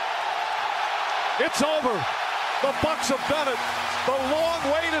It's over. The Bucks have done it. The long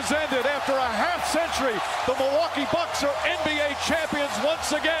wait has ended. After a half century, the Milwaukee Bucks are NBA champions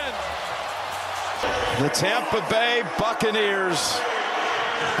once again. The Tampa Bay Buccaneers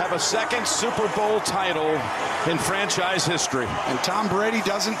have a second Super Bowl title in franchise history. And Tom Brady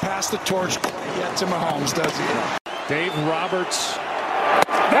doesn't pass the torch yet to Mahomes, does he? Dave Roberts.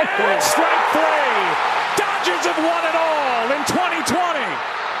 And strike three. Dodgers have won it all in 2020.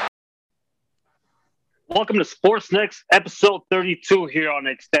 Welcome to Sports Next, episode 32 here on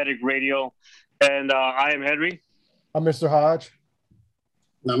Ecstatic Radio. And I am Henry. I'm Mr. Hodge.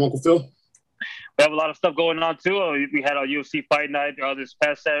 And I'm Uncle Phil. We have a lot of stuff going on, too. We had our UFC Fight Night this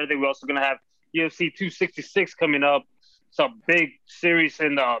past Saturday. We're also going to have UFC 266 coming up. Some big series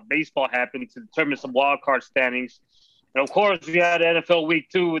in baseball happened to determine some wild card standings. And, of course, we had NFL Week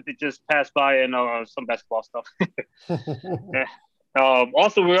 2 that just passed by and some basketball stuff.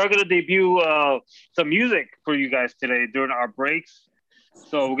 Also, we are going to debut some music for you guys today during our breaks.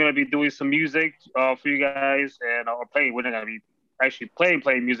 So we're going to be doing some music for you guys. And we're not going to be actually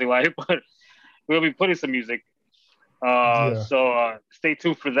playing music live, but we'll be putting some music. So stay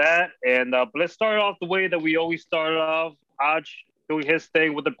tuned for that. And but let's start off the way that we always start off. Aj doing his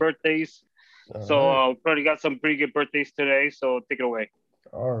thing with the birthdays. So probably got some pretty good birthdays today. So take it away.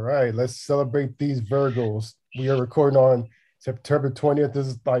 All right. Let's celebrate these Virgos. We are recording on September 20th. This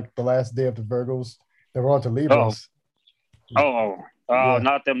is like the last day of the Virgos. Then we're on to Libras.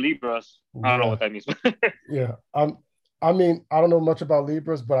 Not them Libras. I don't know what that means. Yeah. I mean, I don't know much about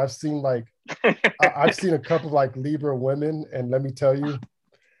Libras, but I've seen I've seen a couple of like Libra women, and let me tell you,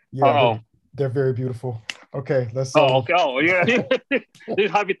 they're very beautiful. Okay, let's. Okay. Oh, yeah. You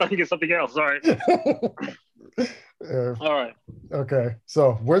have me thinking something else. All right. All right. Okay,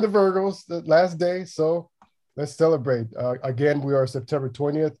 so we're the Virgos, the last day. So let's celebrate. Again, we are September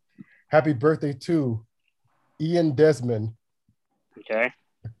 20th. Happy birthday to Ian Desmond. Okay.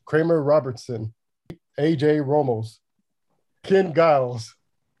 Kramer Robertson, AJ Ramos, Ken Giles,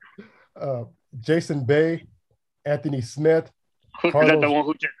 Jason Bay, Anthony Smith. Is that the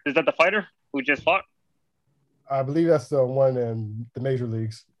one is that the fighter who just fought? I believe that's the one in the major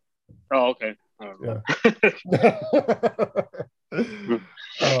leagues. Oh, okay. Yeah.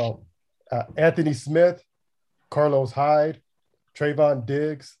 Anthony Smith, Carlos Hyde, Trayvon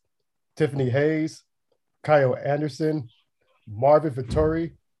Diggs, Tiffany Hayes, Kyle Anderson, Marvin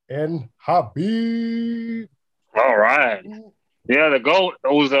Vittori, and Habib. All right. Yeah, the GOAT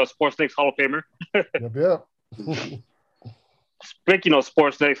was a Sports Next Hall of Famer. Yep. Speaking of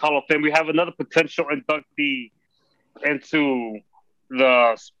Sports Next Hall of Fame, we have another potential inductee into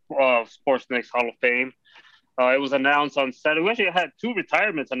the Sports Next Hall of Fame. It was announced on Saturday. We actually had two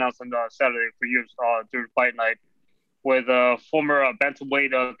retirements announced on Saturday for years during Fight Night with former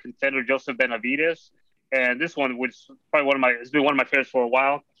bantamweight contender Joseph Benavidez, and this one, which is probably it's been one of my favorites for a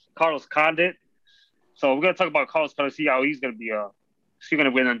while, Carlos Condit. So we're gonna talk about Carlos Condit, see how he's gonna be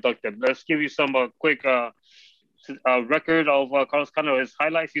win inducted. Let's give you some quick record of Carlos Condit. His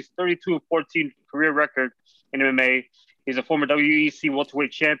highlights: he's 32-14 career record in MMA. He's a former WEC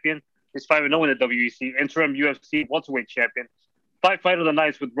welterweight champion. He's 5-0 in the WEC, interim UFC welterweight champion. 5 Fight of the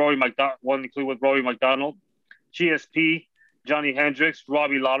Nights with Rory McDonald, one included with Rory McDonald, GSP, Johnny Hendricks,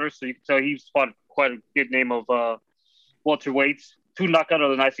 Robbie Lawler. So you can tell he's fought quite a good name of welterweights. 2 Knockout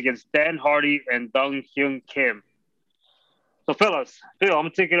of the Nights against Dan Hardy and Dong Hyun Kim. So Phil,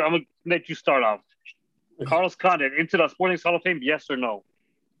 I'm gonna let you start off. Carlos Condit into the Sporting Hall of Fame, yes or no?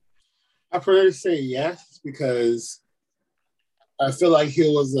 I prefer to say yes because I feel like he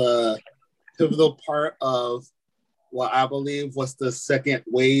was a pivotal part of what I believe was the second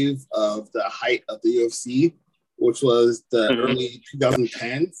wave of the height of the UFC, which was the early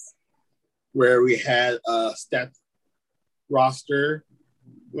 2010s, where we had a stacked roster,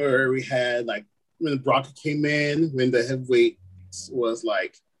 where we had when Brock came in, when the heavyweight was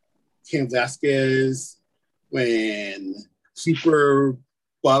Ken Vasquez, when super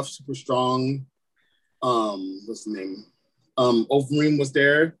buff, super strong, what's the name? Overeem was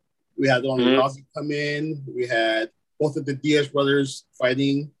there. We had Ronaldinho come in. We had both of the Diaz brothers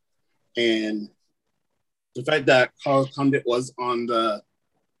fighting, and the fact that Carlos Condit was in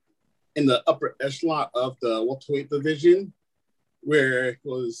the upper echelon of the welterweight division, where he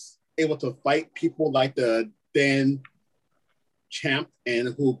was able to fight people like the then champ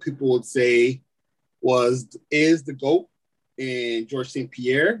and who people would say is the GOAT in George St.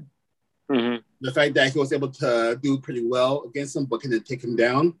 Pierre. The fact that he was able to do pretty well against him, but couldn't take him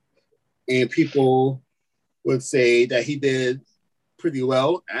down. And people would say that he did pretty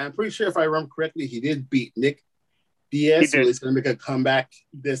well. And I'm pretty sure, if I remember correctly, he did beat Nick Diaz, who is going to make a comeback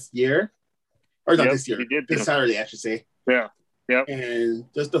this year. Or not this year. This Saturday, I should say. Yeah. Yep. And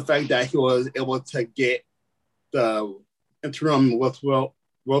just the fact that he was able to get the interim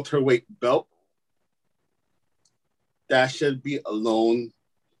welterweight belt, that should be alone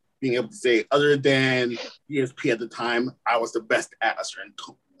being able to say, other than ESP at the time, I was the best at a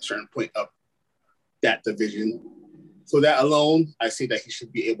certain point of that division. So that alone, I say that he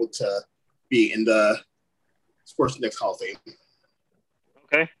should be able to be in the Sports Next Hall of Fame.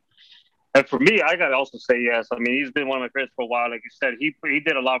 Okay. And for me, I gotta also say yes. I mean, he's been one of my favorites for a while. Like you said, he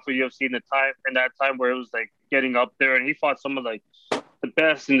did a lot for UFC in that time where it was like getting up there, and he fought some of like the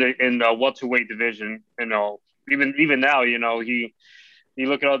best in the welterweight division. You know, even now, you know, you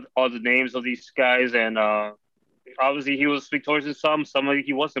look at all the names of these guys, and obviously he was victorious in some of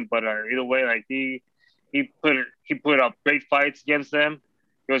he wasn't. But either way, like he put up great fights against them.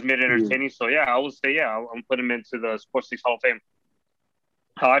 He was made entertaining. So yeah, I would say I'm putting him into the Sports League Hall of Fame.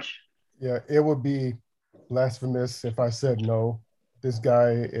 Hodge. Yeah, it would be blasphemous if I said no. This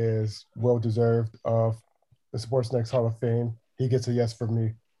guy is well deserved of the Sports Next Hall of Fame. He gets a yes from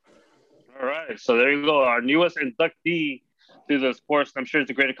me. All right, so there you go. Our newest inductee to the sports. I'm sure it's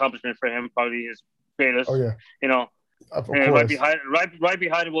a great accomplishment for him. Probably his greatest. Oh yeah. You know, of and course. right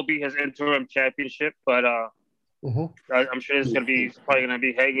behind it will be his interim championship. But I'm sure it's probably gonna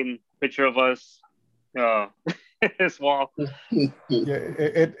be hanging picture of us. His wall. Yeah,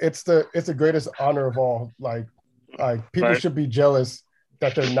 it's the greatest honor of all. Like people should be jealous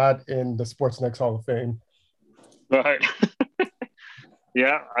that they're not in the Sports Next Hall of Fame. Right.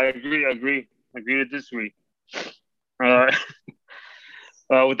 Yeah, I agree. Agree to disagree. All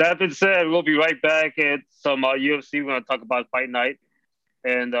right. With that being said, we'll be right back at some UFC. We're going to talk about Fight Night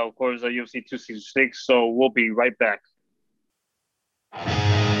and, of course, UFC 266. So we'll be right back.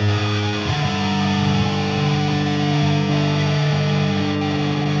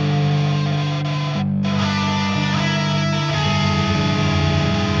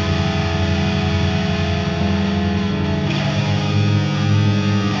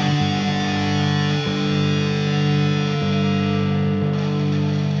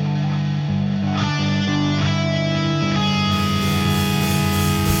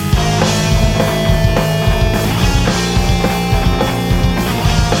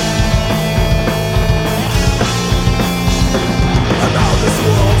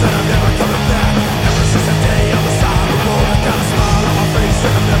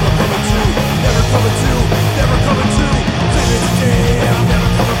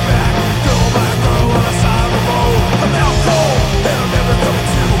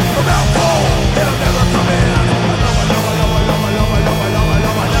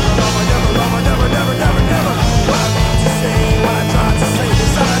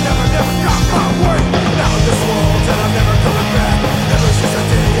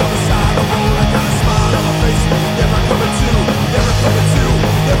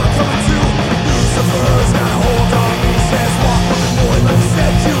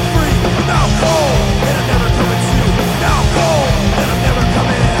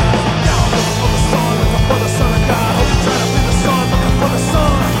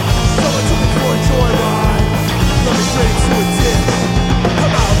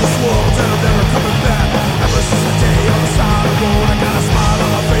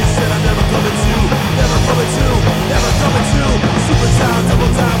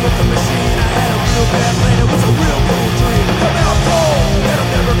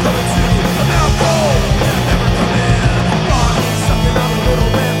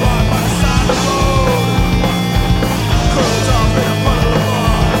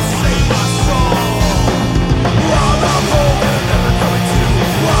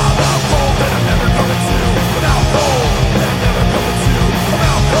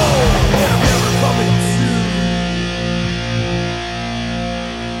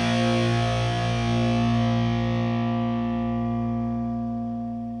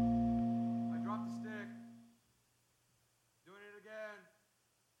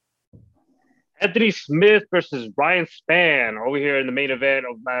 Anthony Smith versus Ryan Spann over here in the main event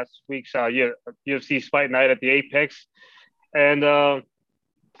of last week's UFC Fight Night at the Apex. And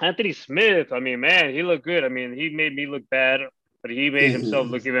Anthony Smith, I mean, man, he looked good. I mean, he made me look bad, but he made himself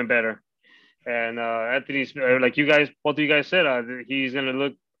look even better. And Anthony Smith, like both of you guys said, he's gonna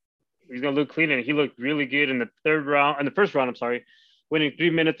look clean, and he looked really good in the first round. I'm sorry, winning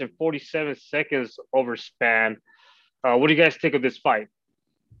 3 minutes and 47 seconds over Spann. What do you guys think of this fight?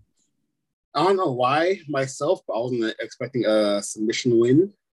 I don't know why myself, but I wasn't expecting a submission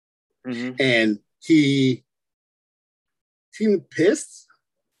win. Mm-hmm. And he seemed pissed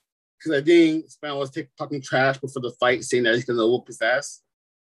because I think Spann was talking trash before the fight, saying that he's going to whoop his ass.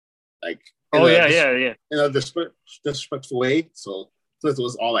 Like, In a disrespectful way. So Smith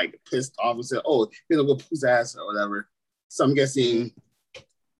was all like pissed off and said, "Oh, he's gonna whip his ass or whatever." So I'm guessing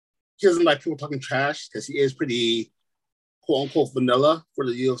he doesn't like people talking trash because he is pretty quote unquote vanilla for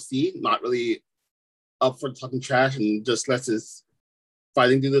the UFC, not really up for talking trash and just lets his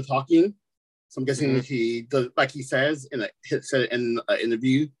fighting do the talking. So I'm guessing he does, like he says in an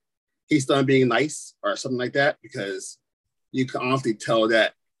interview, he's done being nice or something like that, because you can honestly tell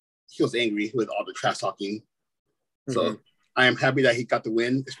that he was angry with all the trash talking. So I am happy that he got the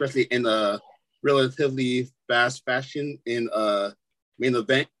win, especially in a relatively fast fashion in a main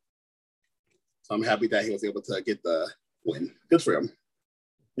event. So I'm happy that he was able to get the win. Good for him.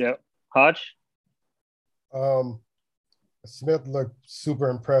 Yeah. Hodge? Smith looked super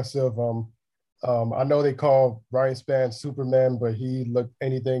impressive. I know they call Ryan Spann Superman, but he looked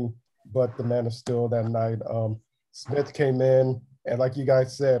anything but the Man of Steel that night. Smith came in, and like you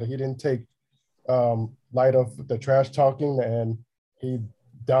guys said, he didn't take light of the trash talking, and he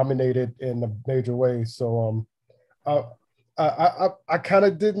dominated in a major way. So I kind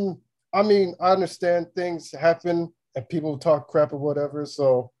of didn't. I mean, I understand things happen and people talk crap or whatever.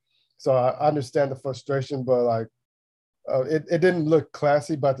 So I understand the frustration, but like it didn't look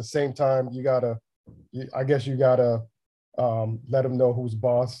classy. But at the same time, I guess you gotta let him know who's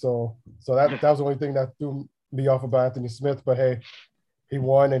boss. So that was the only thing that threw me off about Anthony Smith. But hey, he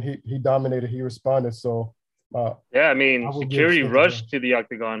won and he dominated. He responded. So I mean, security rushed to the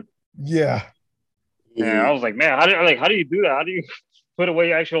octagon. Yeah. Yeah, I was like, man, how do you do that? How do you put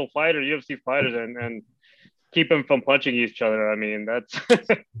away actual UFC fighters and keep them from punching each other? I mean, that's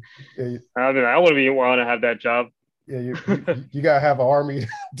I mean, I wouldn't want to have that job. Yeah, you gotta have an army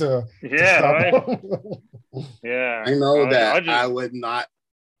to stop right. Yeah, I know that I would not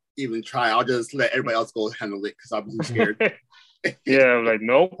even try. I'll just let everybody else go handle it because I'm too scared. Yeah, I'm like,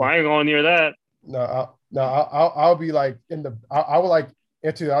 nope, I ain't going near that. I'll be like I would like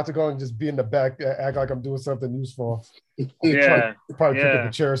enter the octagon and just be in the back, act like I'm doing something useful. Yeah, probably pick up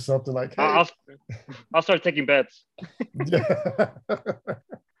a chair or something like. Hey. I'll start taking bets. Yeah.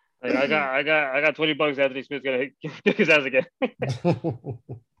 Like, I got $20. Anthony Smith's gonna kick his ass again.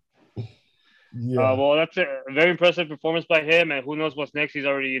 Yeah. Well, that's a very impressive performance by him, and who knows what's next? He's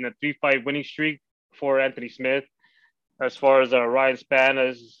already in a 3-fight winning streak for Anthony Smith. As far as Ryan Spann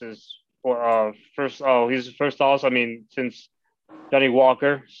is his first loss. I mean, since Johnny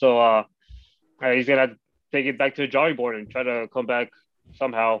Walker, so he's gonna take it back to the drawing board and try to come back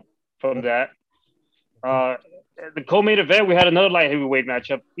somehow from that. The co-main event, we had another light heavyweight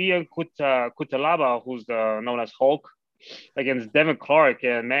matchup. Ian Cutelaba, who's known as Hulk, against Devin Clark.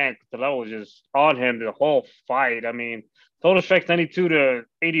 And man, Cutelaba was just on him the whole fight. I mean, total strikes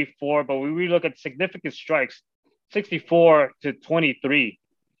 92-84, but we really look at significant strikes, 64 to 23.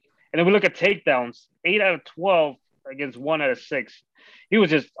 And then we look at takedowns, 8 out of 12 against 1 out of 6. He was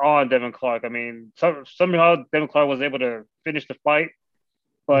just on Devin Clark. I mean, somehow Devin Clark was able to finish the fight.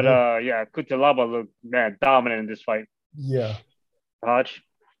 But Cutelaba looked dominant in this fight. Yeah. Hodge?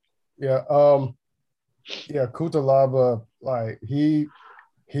 Yeah. Cutelaba, like he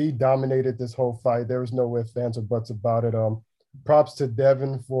dominated this whole fight. There was no ifs, ands, or buts about it. Props to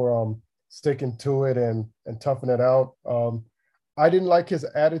Devin for sticking to it and toughing it out. I didn't like his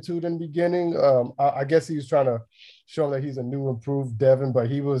attitude in the beginning. I guess he was trying to show that he's a new, improved Devin,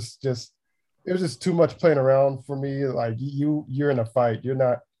 but it was just too much playing around for me. Like you're in a fight. You're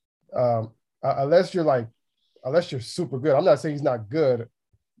not unless you're super good. I'm not saying he's not good,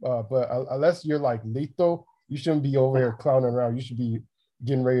 but unless you're like lethal, you shouldn't be over here clowning around. You should be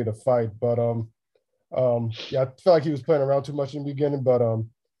getting ready to fight. But I felt like he was playing around too much in the beginning. But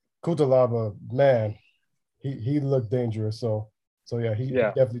Cutelaba, man, he looked dangerous. So he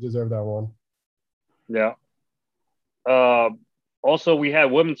definitely deserved that one. Yeah. Also, we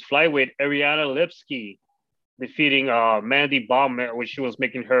had women's flyweight Ariane Lipski defeating Mandy Baum, when she was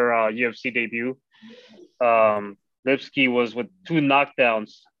making her UFC debut. Lipski was with 2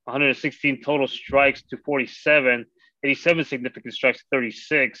 knockdowns, 116 total strikes to 47, 87 significant strikes to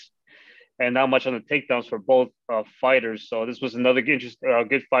 36, and not much on the takedowns for both fighters. So this was another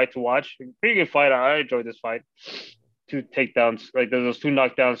good fight to watch. Pretty good fight. I enjoyed this fight. 2 takedowns, like those 2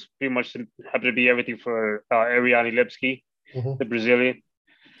 knockdowns, pretty much happened to be everything for Ariane Lipski, the Brazilian.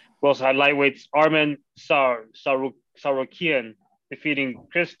 We also had lightweights Armen Sarukian defeating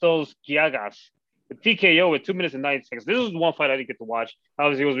Christos Giagas. The TKO with 2 minutes and 9 seconds. This was one fight I didn't get to watch.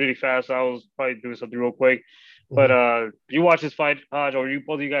 Obviously, it was really fast. So I was probably doing something real quick. But you watched this fight, Hodge, or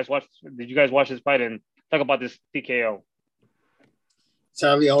both of you guys watched? Did you guys watch this fight and talk about this TKO?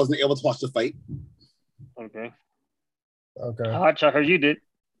 Sadly, I wasn't able to watch the fight. Okay. Okay. Hodge, I heard you did.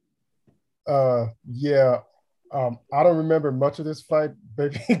 Yeah. I don't remember much of this fight,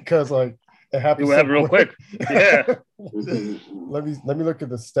 baby, because like it happened You so have real quick. Yeah. let me look at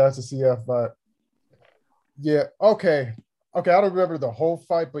the stats to see if I. Yeah. Okay. Okay. I don't remember the whole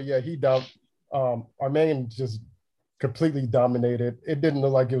fight, but yeah, he down. Armenian just completely dominated. It didn't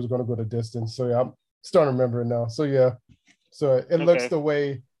look like it was going to go the distance. So yeah, I'm starting to remember it now. So yeah. So it looks the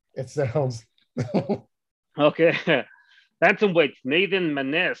way it sounds. Okay. Bantamweight Nathan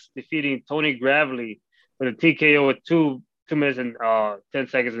Maness defeating Tony Gravely with a TKO with 2 minutes and 10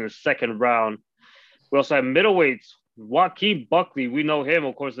 seconds in the second round. We also have middleweights Joaquin Buckley. We know him,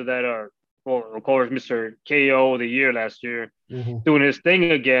 of course, of that of course, Mr. KO of the year last year, doing his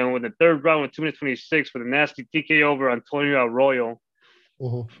thing again with the third round with 2 minutes 26 with a nasty TKO over Antonio Arroyo.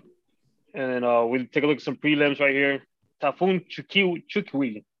 And then we take a look at some prelims right here. Tafun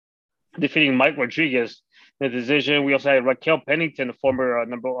Chukwi defeating Mike Rodriguez in the decision. We also had Raquel Pennington, the former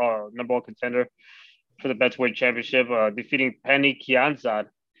number one contender for the Bantamweight Championship, defeating Penny Kianzad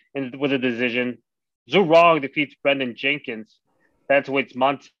with a decision. Zhu Rong defeats Brendan Jenkins. Bantamweight's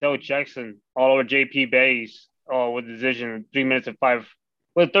Montel Jackson all over JP Bays with a decision, 3 minutes and 5.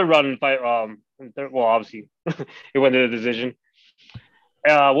 Well, the third round and 5. Well, obviously, it went to the decision.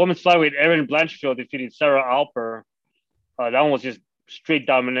 Women's flyweight Erin Blanchfield defeated Sarah Alper. That one was just straight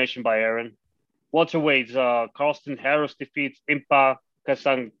domination by Erin. Welterweights Carlston Harris defeats Impa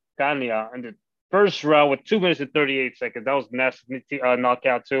Kasangania in the first round with 2 minutes and 38 seconds. That was a nasty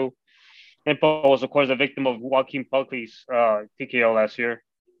knockout too. Impa was, of course, a victim of Joaquin Buckley's TKO last year.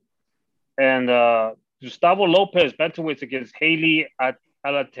 And Gustavo Lopez, bantamweights against Haley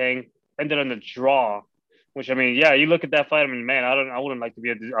Alateng, ended on a draw. Which, I mean, yeah, you look at that fight, I mean, man, I wouldn't like to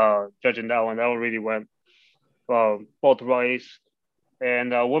be a judge in that one. That one really went both ways.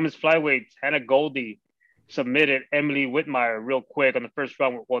 And women's flyweight, Hannah Goldie submitted Emily Whitmire real quick on the first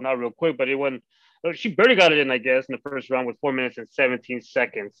round. Well, not real quick, but it went. She barely got it in, I guess, in the first round with 4 minutes and 17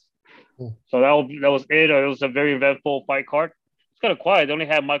 seconds. So that was it. It was a very eventful fight card. It's kind of quiet. They only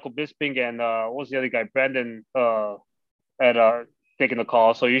had Michael Bisping and what was the other guy? Brandon had taken the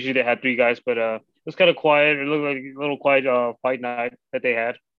call. So usually they had 3 guys, but it was kind of quiet. It looked like a little quiet fight night that they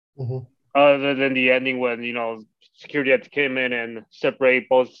had. Other than the ending when, you know, security had to come in and separate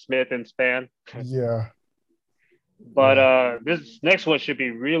both Smith and Spann. Yeah. But this next one should be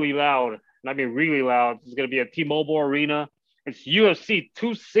really loud. And I mean really loud. It's going to be at T-Mobile Arena. It's UFC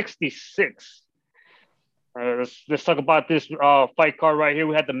 266. Let's talk about this fight card right here.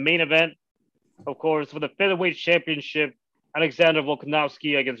 We had the main event, of course, for the featherweight championship. Alexander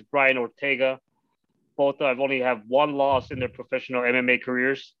Volkanovski against Brian Ortega. Both have only have 1 loss in their professional MMA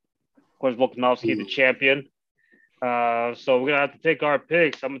careers. Of course, Volkanovski, the champion. So we're going to have to take our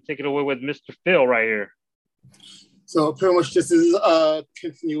picks. I'm going to take it away with Mr. Phil right here. So pretty much this is a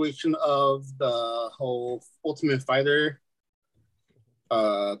continuation of the whole Ultimate Fighter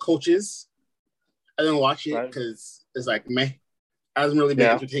coaches. I didn't watch it because it's like, meh. It hasn't really been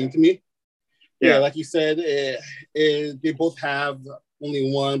entertaining to me. Yeah, like you said, they both have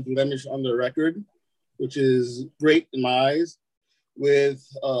only 1 blemish on their record, which is great in my eyes. With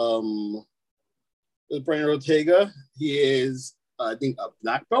Brian Ortega, he is, I think, a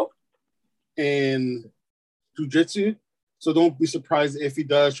black belt in jiu-jitsu. So don't be surprised if he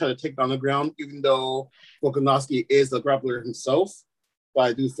does try to take down the ground, even though Volkanovski is a grappler himself. But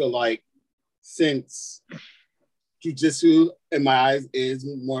I do feel like since jiu-jitsu, in my eyes, is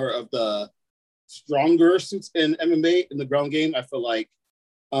more of the stronger suits in MMA, in the ground game, I feel like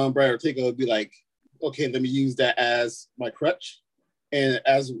Brian Ortega would be like, okay, let me use that as my crutch. And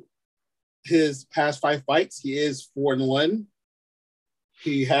as his past 5 fights, he is 4-1.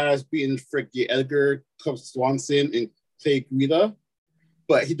 He has beaten Frankie Edgar, Cub Swanson, and Clay Guida.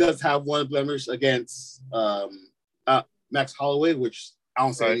 But he does have 1 blemish against Max Holloway, which I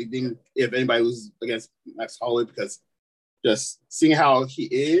don't say anything if anybody was against Max Holloway, because just seeing how he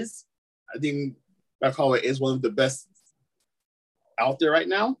is, I think Max Holloway is one of the best out there right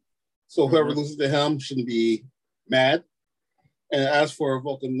now. So whoever loses to him shouldn't be mad. And as for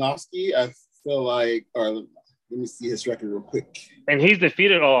Volkanovski, I feel like, or let me see his record real quick. And he's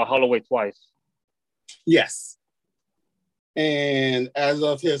defeated Holloway twice. Yes. And as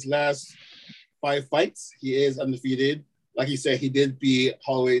of his last 5 fights, he is undefeated. Like you said, he did beat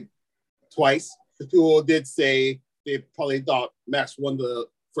Holloway twice. The people did say they probably thought Max won the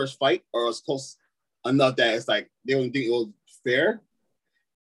first fight, or was close enough that it's like they don't think it was fair.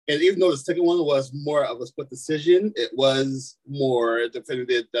 And even though the second one was more of a split decision, it was more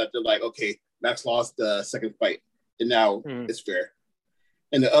definitive that they're like, okay, Max lost the second fight, and now it's fair.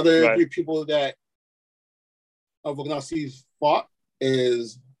 And the other 3 people that Volkanovski fought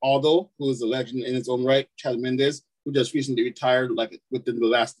is Aldo, who is a legend in his own right, Chad Mendes, who just recently retired like within the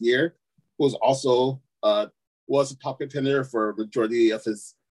last year, who was also was a top contender for a majority of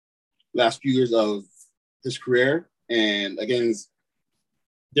his last few years of his career, and against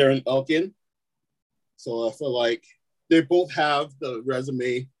Darren Elkin. So I feel like they both have the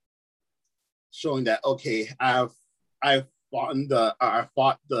resume showing that, okay, I've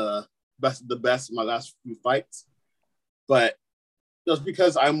fought the best of the best in my last few fights, but just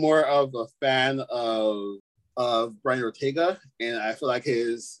because I'm more of a fan of Brian Ortega, and I feel like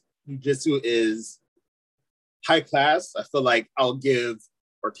his jiu-jitsu is high class, I feel like I'll give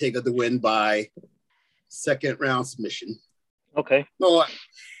Ortega the win by second round submission. Okay. No,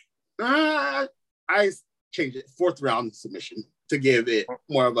 I changed it, fourth round submission to give it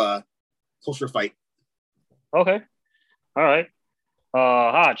more of a closer fight. Okay. All right.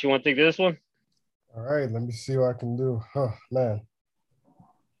 Hotch, you want to take this one? All right, let me see what I can do. Oh, man.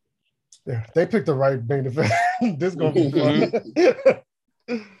 Yeah, they picked the right main event. This is gonna be fun.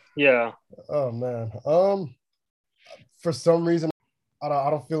 Yeah. Oh man. For some reason, I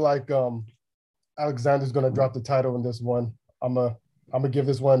don't feel like Alexander's gonna drop the title in this one. I'm gonna give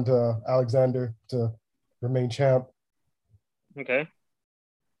this one to Alexander to remain champ. Okay.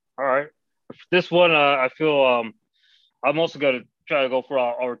 All right. This one, I feel I'm also gonna try to go for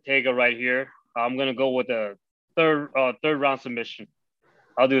Ortega right here. I'm gonna go with a third round submission.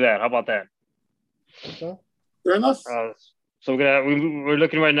 I'll do that. How about that? Okay. Fair enough. So we're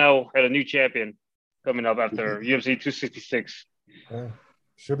looking right now at a new champion coming up after UFC 266. Yeah.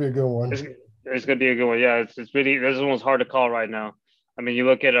 Should be a good one. It's gonna be a good one. Yeah, it's really, this one's hard to call right now. I mean, you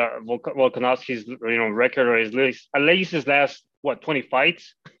look at Volkanovski's record, or at least his last 20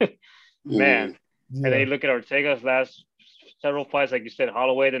 fights, man. Yeah. And then you look at Ortega's last several fights, like you said,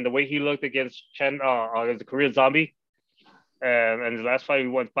 Holloway, and the way he looked against the Korean Zombie, and the last fight we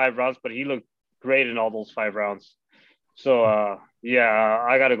won 5 rounds, but he looked great in all those 5 rounds. So I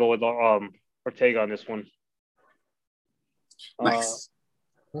got to go with Ortega on this one. Nice.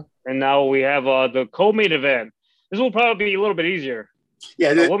 And now we have the co-main event. This will probably be a little bit easier.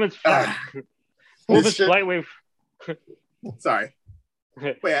 Yeah, women's fight. Women's flyweight. Sorry.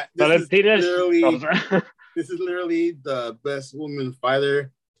 But yeah, this is literally the best woman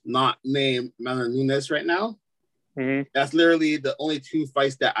fighter not named Amanda Nunes right now. Mm-hmm. That's literally the only 2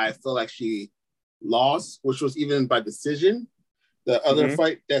 fights that I feel like she lost, which was even by decision. The other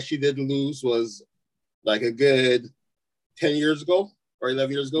fight that she did lose was like a good 10 years ago or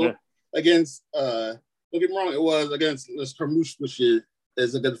 11 years ago against, don't get me wrong, it was against Liz Carmouche, which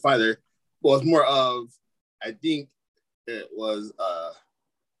is a good fighter. But it was more of, I think it was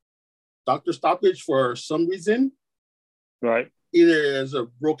doctor stoppage for some reason. Right. Either there's a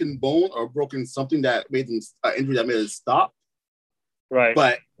broken bone or broken something that made them injury that made it stop. Right.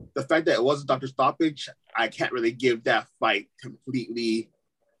 But the fact that it was a doctor stoppage, I can't really give that fight completely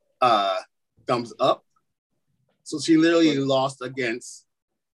thumbs up. So she literally lost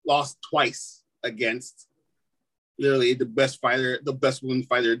twice against literally the best woman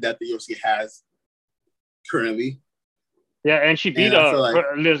fighter that the UFC has currently. Yeah, and she beat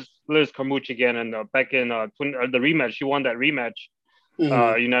Liz Carmouche again, and back in the rematch, she won that rematch,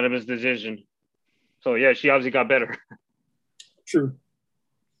 unanimous decision. So yeah, she obviously got better. True.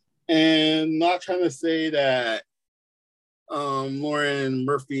 And not trying to say that Lauren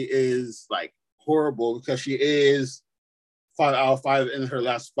Murphy is like horrible, because she is 5 out of 5 in her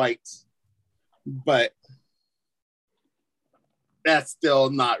last fights, but that's still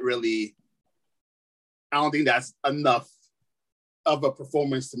not really. I don't think that's enough of a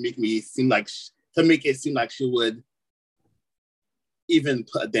performance to make it seem like she would even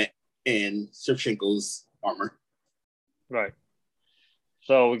put a dent in Shevchenko's armor. Right.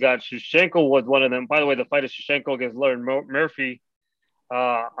 So we got Shevchenko was one of them. By the way, the fight is Shevchenko against Lauren Murphy.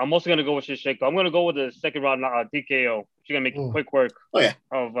 I'm also going to go with Shevchenko. I'm going to go with the second round TKO. She's going to make quick work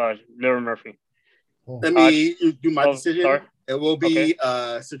of Lauren Murphy. Let me do my decision. Sorry. It will be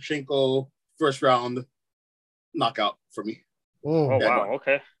Shevchenko first round knockout for me. Oh, wow.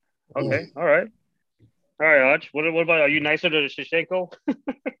 Okay. All right. All right, Arch. What about, are you nicer to Shevchenko?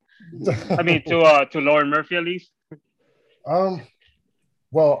 I mean, to Lauren Murphy at least.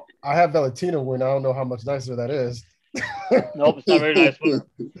 Well, I have Valentina win. I don't know how much nicer that is. Nope, it's not very nice.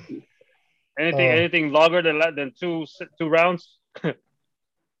 Anything longer than two rounds?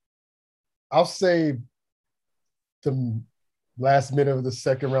 I'll say the last minute of the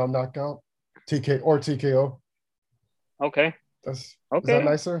second round knockout, TKO. Okay. Is that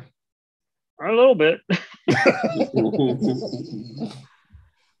nicer? A little bit.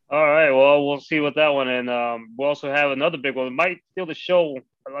 All right. Well, we'll see with that one, and we'll also have another big one. It might steal the show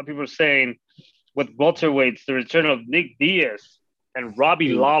a lot of people are saying with welterweights, the return of Nick Diaz and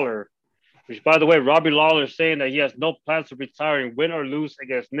Robbie Lawler, which, by the way, Robbie Lawler is saying that he has no plans of retiring, win or lose,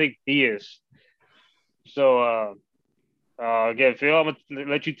 against Nick Diaz. So, again, Phil, I'm going to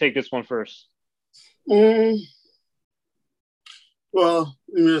let you take this one first. Well,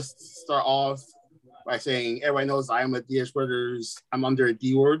 let me just start off by saying everybody knows I am a Diaz Brothers. I'm under a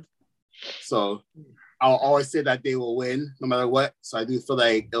D word. So I'll always say that they will win no matter what. So I do feel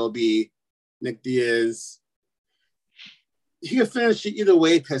like it'll be Nick Diaz. He can finish it either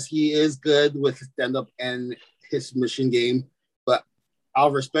way because he is good with his stand-up and his submission game. But out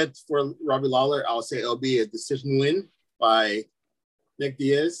of respect for Robbie Lawler, I'll say it'll be a decision win by Nick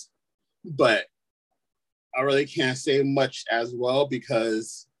Diaz. But I really can't say much as well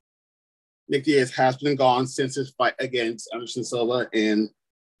because Nick Diaz has been gone since his fight against Anderson Silva in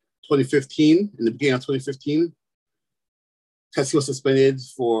 2015, in the beginning of 2015, because he was suspended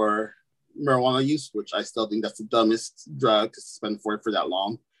for marijuana use, which I still think that's the dumbest drug to suspend for that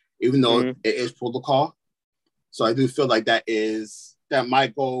long, even though it is protocol. So I do feel like that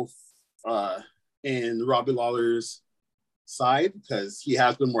might go in Robbie Lawler's side because he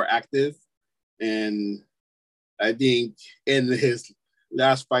has been more active. And I think in his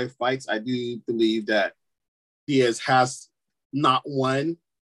last 5 fights, I do believe that Diaz has not won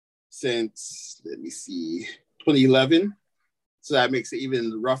since, 2011. So that makes it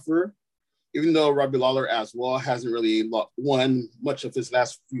even rougher. Even though Robbie Lawler as well hasn't really won much of his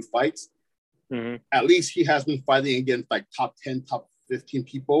last few fights, at least he has been fighting against like top 10, top 15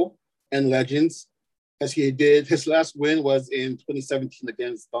 people and legends. As he did, his last win was in 2017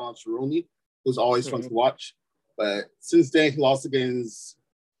 against Donald Cerrone, who's always fun to watch. But since then, he lost against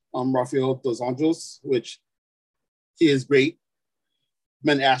Rafael Dos Anjos, which he is great.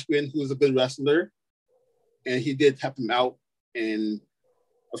 Ben Askren, who's a good wrestler, and he did tap him out. And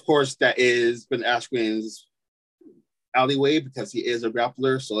of course, that is Ben Askren's alleyway because he is a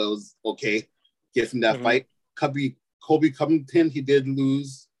grappler, so it was okay. Give him that fight. Colby Covington, he did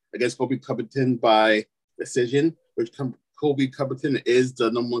lose against Colby Covington by decision, which Colby Covington is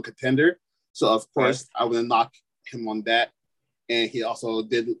the number 1 contender. So, of course, I would knock him on that. And he also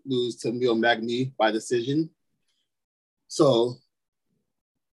did lose to Neil Magny by decision. So,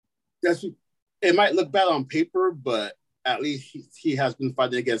 it might look bad on paper, but at least he has been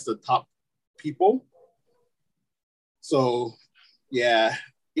fighting against the top people. So, yeah,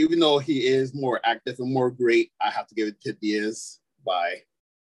 even though he is more active and more great, I have to give it to Diaz by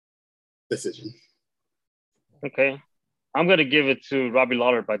decision. Okay. I'm going to give it to Robbie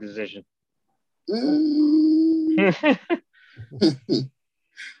Lawler by decision.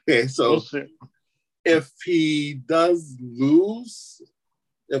 Okay, so if he does lose,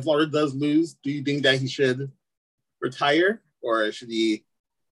 if Lawler does lose, do you think that he should retire or should he?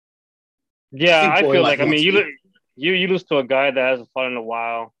 Yeah, I feel like I mean, you lose to a guy that hasn't fought in a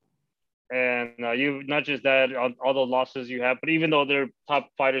while, and you not just that all the losses you have, but even though they're top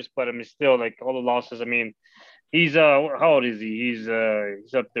fighters, but I mean, still like all the losses. I mean, he's how old is he? He's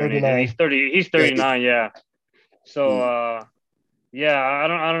up there. 39. He's 30. He's 39. Yeah. So yeah, I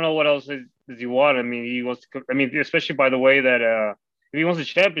don't know what else does he want. I mean, he wants to. I mean, especially by the way that if he wants a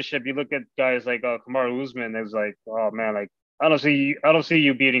championship, you look at guys like Kamaru Usman. It's like, oh man, like I don't see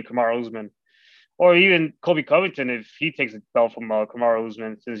you beating Kamaru Usman, or even Colby Covington if he takes a belt from Kamaru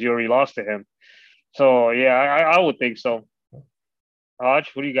Usman since you already lost to him. So yeah, I would think so.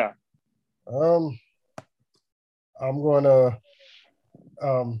 Hodge, what do you got? I'm gonna.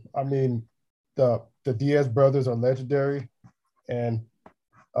 I mean, the Diaz brothers are legendary, and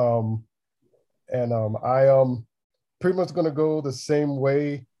I pretty much gonna go the same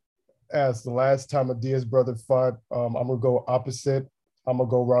way as the last time a Diaz brother fought. I'm gonna go opposite. I'm gonna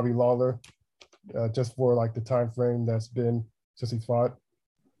go Robbie Lawler, just for like the time frame that's been since he fought.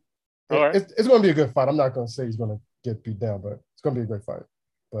 It's gonna be a good fight. I'm not gonna say he's gonna get beat down, but it's gonna be a great fight.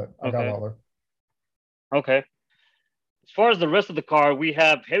 But I got Lawler. Okay. As far as the rest of the card, we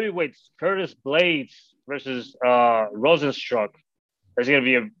have heavyweights Curtis Blades versus Rosenstruck. There's going to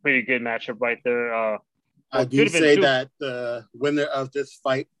be a pretty good matchup right there. I do say that the winner of this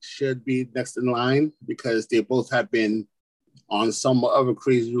fight should be next in line because they both have been on somewhat of a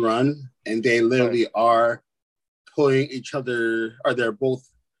crazy run, and they literally are pulling each other, or they're both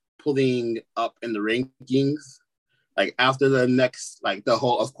pulling up in the rankings. Like after the next, like the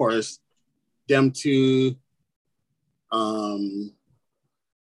whole, of course, them two,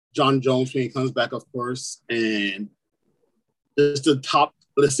 John Jones when he comes back, of course, and just the top,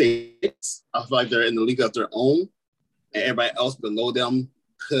 let's say, I feel like they're in the league of their own, and everybody else below them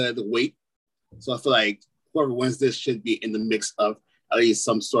could wait. So I feel like whoever wins this should be in the mix of at least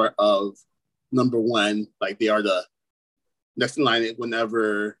some sort of number one, like they are the next in line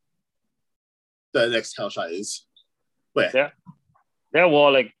whenever the next title shot is. But yeah.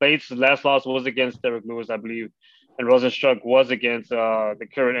 Well, like Bates' last loss was against Derek Lewis, I believe, and Rosenstruck was against the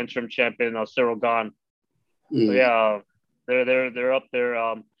current interim champion, Cyril Gahn. So yeah, they're up there,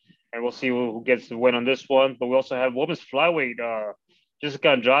 and we'll see who gets the win on this one. But we also have women's flyweight, Jessica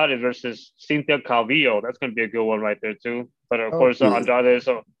Andrade versus Cynthia Calvillo. That's going to be a good one right there too. But of course, Andrade is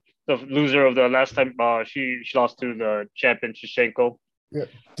the loser of the last time. She lost to the champion Shevchenko. Yeah,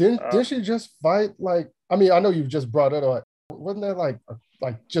 didn't she just fight? Like, I mean, I know you just brought it up. Wasn't that like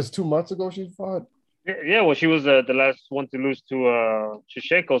just 2 months ago she fought? Yeah, well, she was the last one to lose to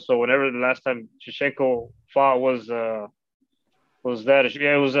Shevchenko. So whenever the last time Shevchenko fought was that?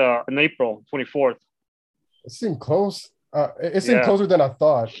 Yeah, it was in April 24th. It seemed close. It seemed closer than I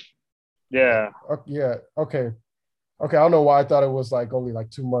thought. Yeah. Yeah. Okay. I don't know why I thought it was like only like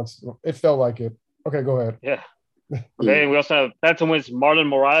 2 months. It felt like it. Okay, go ahead. Yeah. Okay, we also have bantamweights Marlon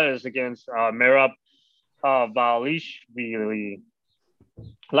Moraes against Merab Valishvili.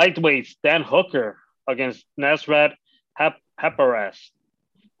 Lightweights Dan Hooker against Nasrat Haparas.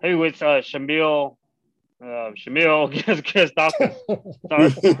 Heavyweights Shamil against Dawkins.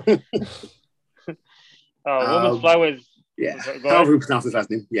 Sorry. Women's flyweights. Yeah. However you pronounce his last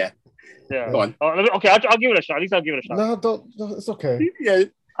name. Yeah. Yeah. Go on. Okay, I'll give it a shot. At least I'll give it a shot. No, don't. It's okay. Yeah.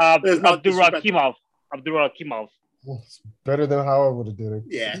 Abdurakhimov. It's better than how I would have did it.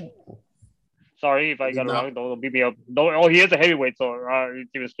 Yeah. Sorry if I got it wrong. Don't beat me up. He is a heavyweight, so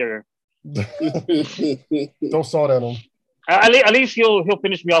it's even scarier. Don't salt at him. At least he'll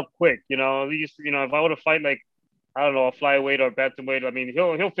finish me off quick. At least if I were to fight like I don't know a flyweight or bantamweight, I mean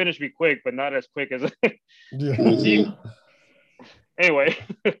he'll finish me quick, but not as quick as. Anyway,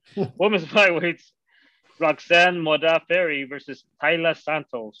 women's flyweights: Roxanne Modafferi versus Tayla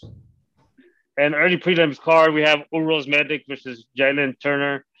Santos. And early prelims card, we have Uros Medic versus Jalen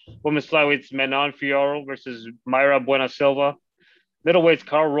Turner. Women's flyweights Manon Fiorot versus Mayra Buenasilva. Middleweights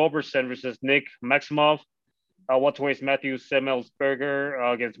Carl Roberson versus Nick Maximov. Welterweights Matthew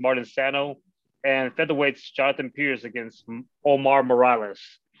Semmelsberger against Martin Sano. And featherweights Jonathan Pierce against Omar Morales.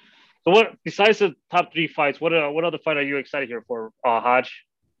 So what besides the top three fights, what other fight are you excited here for, Hodge,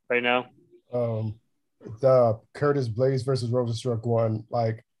 right now? The Curtis Blaze versus Rosenstruck one.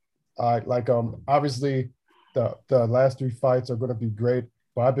 Obviously the last three fights are gonna be great.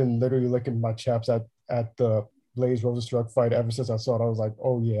 But I've been literally licking my chops at the Blaze Rosenstruck fight ever since I saw it. I was like,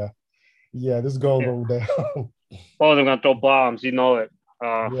 oh yeah, this is gonna go down. Oh, they're gonna throw bombs, you know it.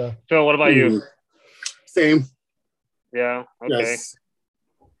 Yeah. Phil, what about you? Same. Yeah. Okay. Yes.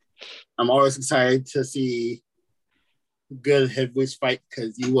 I'm always excited to see good heavyweight fight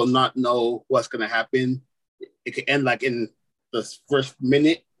because you will not know what's gonna happen. It could end like in the first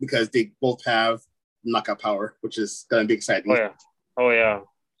minute because they both have knockout power, which is gonna be exciting. Oh yeah,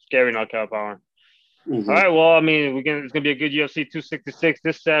 scary knockout power. Mm-hmm. All right, well, I mean, it's gonna be a good UFC 266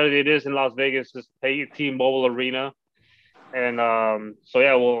 this Saturday. It is in Las Vegas, this T-Mobile Arena, and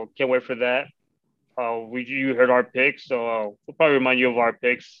we'll can't wait for that. You heard our picks, so we'll probably remind you of our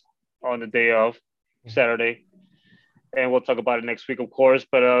picks on the day of Saturday, and we'll talk about it next week, of course.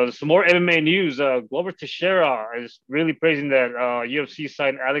 But some more MMA news. Glover Teixeira is really praising that UFC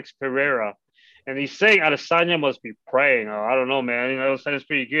signed Alex Pereira. And he's saying Adesanya must be praying. I don't know, man. Adesanya's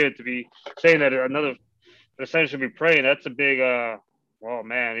pretty good to be saying that Adesanya should be praying. That's a big.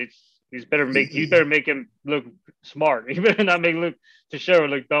 Man, he's better make him look smart. He better not make Teixeira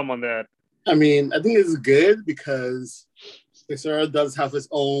look dumb on that. I mean, I think it's good because Teixeira does have his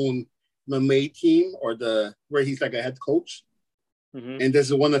own MMA team where he's like a head coach, and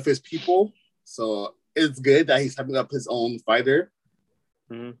this is one of his people. So it's good that he's having up his own fighter.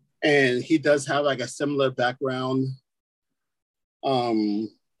 Mm-hmm. And he does have like a similar background.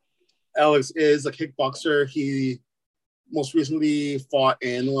 Alex is a kickboxer. He most recently fought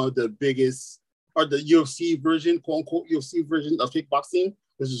in one of the biggest, or the UFC version, quote unquote UFC version of kickboxing,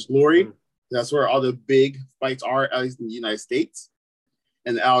 which is Glory. Mm-hmm. That's where all the big fights are, at least in the United States.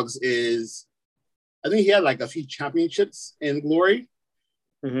 And Alex I think he had like a few championships in Glory.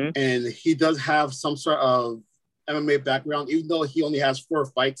 Mm-hmm. And he does have some sort of MMA background, even though he only has 4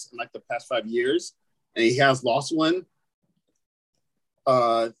 fights in like the past 5 years, and he has lost one.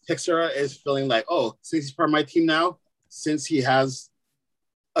 Teixeira is feeling like, since he's part of my team now, since he has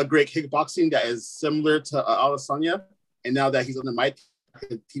a great kickboxing that is similar to Adesanya, and now that he's under my team, I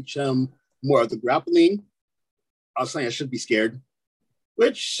can teach him more of the grappling. Adesanya should be scared,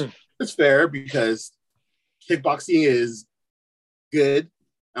 which is fair because kickboxing is good,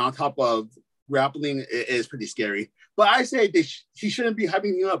 and on top of grappling is pretty scary. But I say he shouldn't be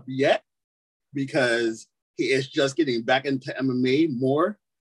hyping him up yet because he is just getting back into MMA more.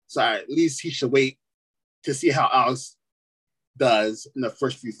 So at least he should wait to see how Alex does in the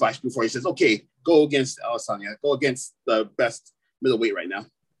first few fights before he says, okay, go against Adesanya, go against the best middleweight right now.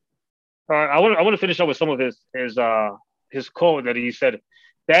 I want to finish up with some of his quote that he said.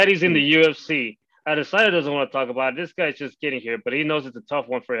 Daddy's in the UFC. Adesanya doesn't want to talk about it. This guy's just getting here, but he knows it's a tough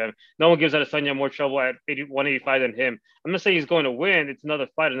one for him. No one gives Adesanya more trouble at 185 than him. I'm not saying he's going to win. It's another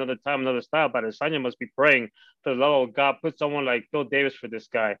fight, another time, another style, but Adesanya must be praying for the love of God. Put someone like Phil Davis for this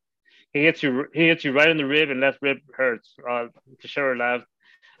guy. He hits you right in the rib, and left rib hurts. Teixeira laughed.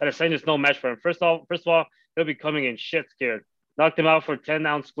 Adesanya's no match for him. First of all, he'll be coming in shit scared. Knocked him out for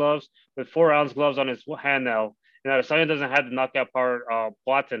 10-ounce gloves with 4-ounce gloves on his hand now. And Adesanya doesn't have the knockout power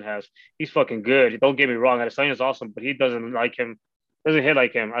Watson has. He's fucking good. Don't get me wrong. Adesanya's awesome, but he doesn't like him. Doesn't hit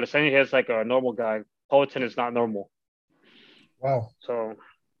like him. Adesanya hits like a normal guy. Poatan is not normal. Wow. So,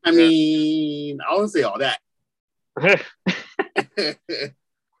 I mean, I wouldn't say all that.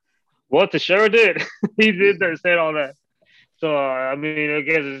 Well, Teixeira did. He did say all that. So, I mean, I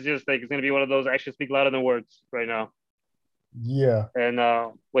guess it's just like it's going to be one of those actions speak louder than words right now. Yeah. And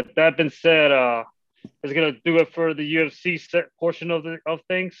with that being said, it's gonna do it for the UFC set portion of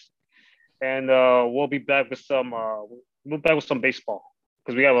things, and we'll be back with some baseball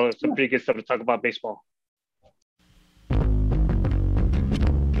because we have some pretty good stuff to talk about baseball.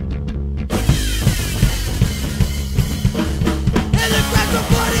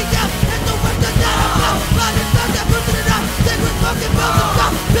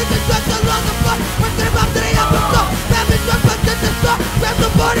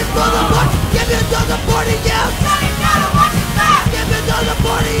 Give me another 40 years. Tell you gotta watch it back. Give me another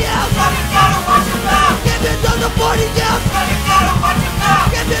 40 years. Tell you gotta watch it back. Give me another 40 years. Tell you gotta watch it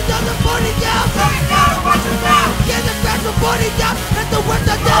back. Give me another 40 years. Tell you gotta watch it back. Get the crack for 40 years. Let the words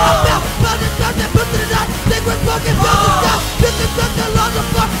that I felt. Found the stuff that put it up. Think we're smoking, build the stuff. Pick the truck along the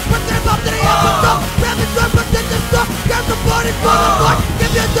floor. Working them up to the episode. Grab the truck, protect the store. Grab the body for the board.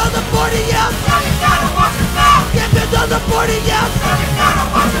 Give me another 40 years. Tell you gotta watch it back. Give me another 40 years. Tell you gotta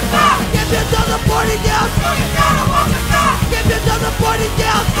watch it back. Give me another 40 years. Tell you gotta watch it back. Give me another 40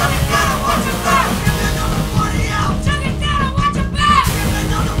 years. Tell you gotta watch it back. Give me another 40 years. Tell you gotta watch it back. Give me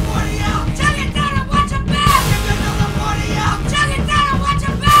another 40 years. Tell you gotta watch it back. Give me another 40 years. Tell you gotta watch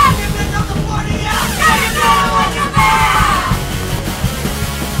it back. Give me another 40 years. Tell you gotta watch it back.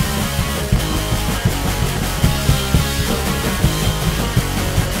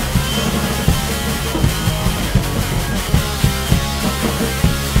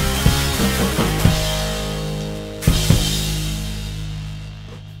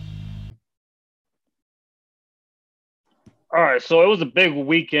 All right, so it was a big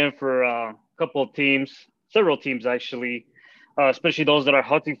weekend for a couple of teams, several teams actually, especially those that are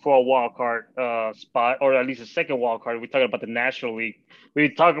hunting for a wild card spot, or at least a second wild card. We're talking about the National League.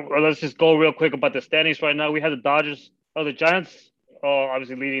 Let's just go real quick about the standings right now. We have the Giants,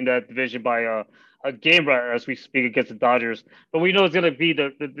 obviously leading that division by a game right as we speak against the Dodgers. But we know it's going to be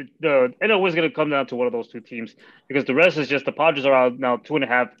the NL is going to come down to one of those two teams because the rest is just the Padres are out now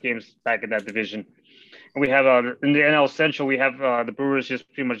 2.5 games back in that division. And we have in the NL Central, we have the Brewers just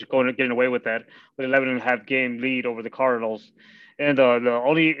pretty much getting away with that with 11.5 game lead over the Cardinals. And the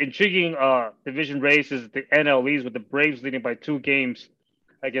only intriguing division race is the NL East with the Braves leading by 2 games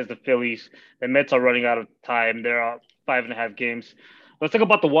against the Phillies. The Mets are running out of time. They're 5.5 games. Let's talk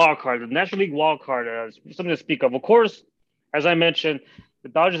about the wild card, the National League wild card. Something to speak of. Of course, as I mentioned, the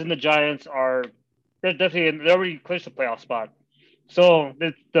Dodgers and the Giants they're already clinched the playoff spot. So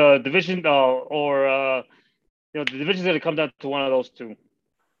the division, the division's going to come down to one of those two.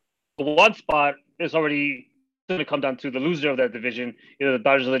 The one spot is already going to come down to the loser of that division, either the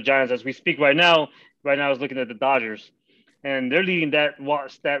Dodgers or the Giants. As we speak right now, I was looking at the Dodgers, and they're leading that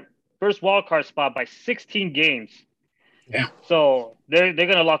first wild card spot by 16 games. Yeah. So they're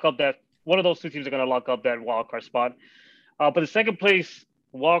going to lock up that one of those two teams are going to lock up that wild card spot. But the second place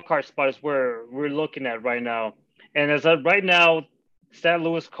wild card spot is where we're looking at right now, and as of right now, St.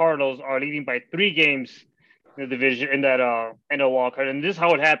 Louis Cardinals are leading by 3 games in the division in that NL wild card. And this is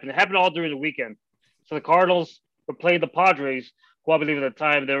how it happened. It happened all during the weekend. So the Cardinals were playing the Padres, who I believe at the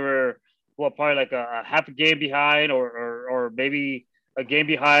time they were probably like a half a game behind or maybe a game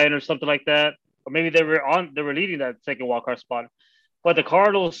behind or something like that. Or maybe they were leading that second wild card spot. But the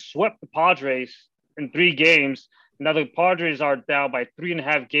Cardinals swept the Padres in 3 games. Now the Padres are down by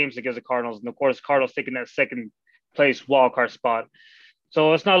 3.5 games against the Cardinals. And of course, Cardinals taking that second place wild card spot.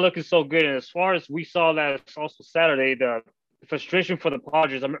 So it's not looking so good. And as far as we saw last also Saturday, the frustration for the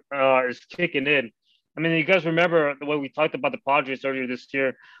Padres is kicking in. I mean, you guys remember the way we talked about the Padres earlier this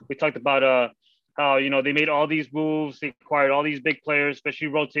year? We talked about how, you know, they made all these moves, they acquired all these big players, especially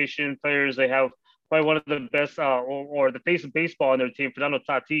rotation players. They have probably one of the best, or the face of baseball on their team, Fernando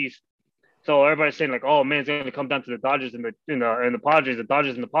Tatis. So everybody's saying like, oh man, it's going to come down to the Dodgers and the Padres, the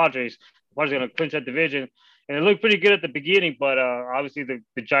Dodgers and the Padres. The Padres are going to clinch that division, and it looked pretty good at the beginning, but obviously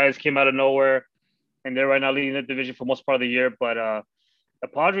the Giants came out of nowhere, and they're right now leading the division for most part of the year. But the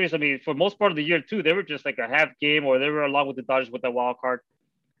Padres, I mean, for most part of the year too, they were just like a half game, or they were along with the Dodgers with that wild card.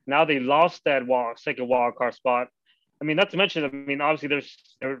 Now they lost that second wild card spot. I mean, not to mention, I mean, obviously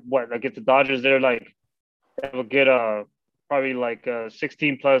they're what, against the Dodgers, they're like, they have a good probably like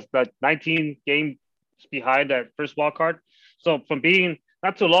 16 plus, like 19 games behind that first wild card. So from being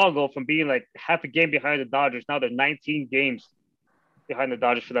not too long ago, from being like half a game behind the Dodgers, now they're 19 games behind the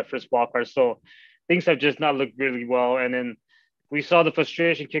Dodgers for that first wild card. So things have just not looked really well. And then we saw the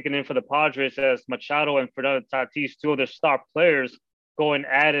frustration kicking in for the Padres as Machado and Fernando Tatis, two of their star players, going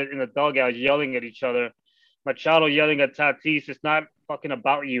at it in the dugout, yelling at each other. Machado yelling at Tatis, it's not fucking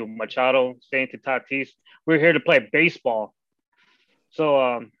about you. Machado saying to Tatis, we're here to play baseball. So,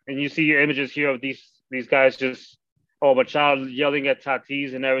 and you see your images here of these guys just, Machado yelling at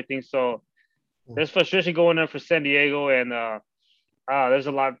Tatis and everything. So there's frustration going on for San Diego, and there's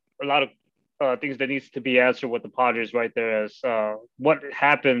a lot of things that needs to be answered with the Padres right there as what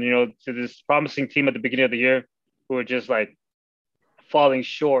happened, you know, to this promising team at the beginning of the year who were just like falling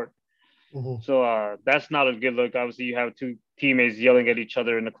short. Mm-hmm. So that's not a good look. Obviously, you have two teammates yelling at each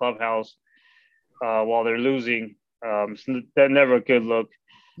other in the clubhouse while they're losing. So that's never a good look.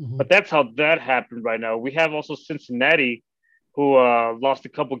 Mm-hmm. But that's how that happened right now. We have also Cincinnati, who lost a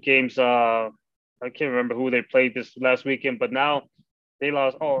couple games. I can't remember who they played this last weekend, but now they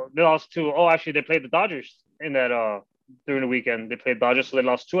lost. They lost two. Actually, they played the Dodgers in that during the weekend. They played Dodgers, so they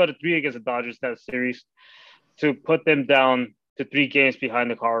lost 2 out of 3 against the Dodgers in that series to put them down to 3 games behind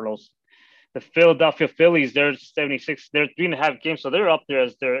the Cardinals. The Philadelphia Phillies, they're 76. They're 3.5 games, so they're up there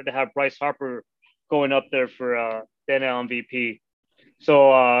as they have Bryce Harper going up there for the NL MVP.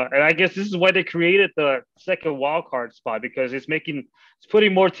 So, and I guess this is why they created the second wild card spot, because it's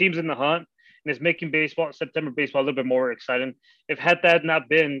putting more teams in the hunt, and it's making September baseball a little bit more exciting. If had that not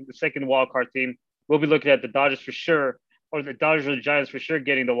been the second wild card team, we'll be looking at the Dodgers for sure, or the Dodgers or the Giants for sure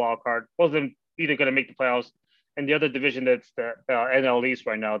getting the wild card. Both of them either going to make the playoffs, and the other division that's the NL East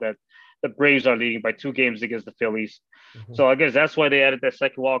right now, that the Braves are leading by 2 games against the Phillies. Mm-hmm. So I guess that's why they added that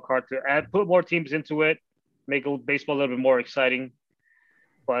second wild card to put more teams into it, make baseball a little bit more exciting.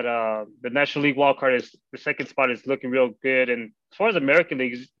 But the National League wild card the second spot is looking real good. And as far as American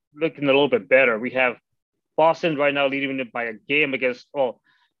League is looking a little bit better. We have Boston right now leading it by a game against.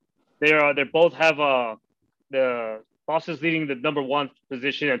 They both have the Boston's leading the number 1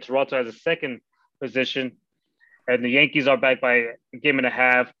 position, and Toronto has a second position. And the Yankees are back by a game and a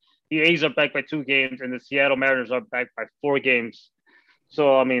half. The A's are back by 2 games, and the Seattle Mariners are back by 4 games.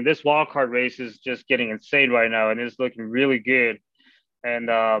 So, I mean, this wild card race is just getting insane right now, and it's looking really good. And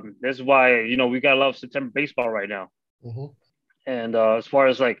this is why, you know, we got to love September baseball right now. Mm-hmm. And as far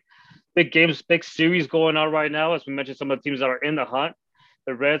as like big games, big series going on right now, as we mentioned, some of the teams that are in the hunt,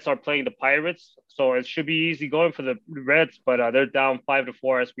 the Reds are playing the Pirates. So it should be easy going for the Reds, but they're down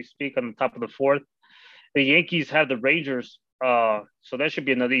 5-4 as we speak on the top of the 4th. The Yankees have the Rangers. So that should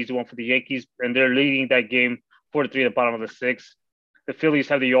be another easy one for the Yankees. And they're leading that game 4-3 at the bottom of the 6th. The Phillies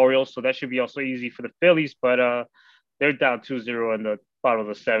have the Orioles. So that should be also easy for the Phillies, but they're down 2-0 in the bottom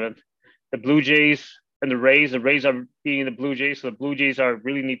of the 7th. The Blue Jays and the Rays are beating the Blue Jays. So the Blue Jays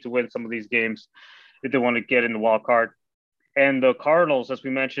really need to win some of these games if they want to get in the wild card. And the Cardinals, as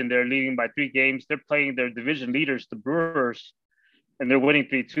we mentioned, they're leading by 3 games. They're playing their division leaders, the Brewers, and they're winning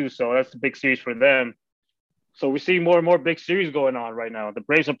 3-2. So that's the big series for them. So we're seeing more and more big series going on right now. The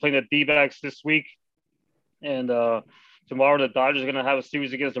Braves are playing the D-backs this week. And tomorrow the Dodgers are going to have a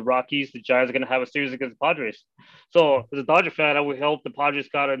series against the Rockies. The Giants are going to have a series against the Padres. So as a Dodger fan, I would hope the Padres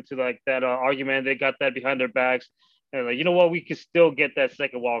got into like that argument. They got that behind their backs. And like, you know what? We can still get that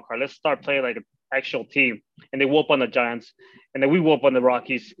second wild card. Let's start playing like an actual team. And they whoop on the Giants. And then we whoop on the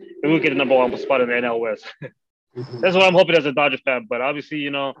Rockies. And we'll get a number 1 spot in the NL West. That's what I'm hoping as a Dodger fan. But obviously,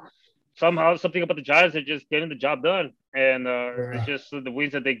 you know, somehow something about the Giants are just getting the job done. And it's just the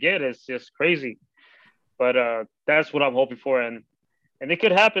wins that they get is just crazy. But that's what I'm hoping for. And it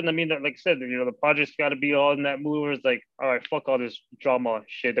could happen. I mean, like I said, you know, the Padres got to be all in that mood where it's like, all right, fuck all this drama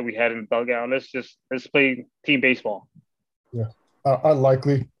shit that we had in the dugout. Let's play team baseball. Yeah,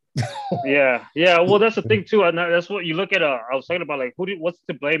 unlikely. yeah. Well, that's the thing too. And that's what you look at. I was talking about like what's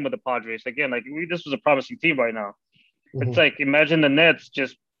to blame with the Padres? Again, like this was a promising team right now. Mm-hmm. It's like imagine the Nets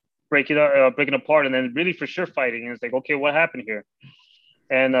just breaking apart, and then really for sure fighting. And it's like, okay, what happened here?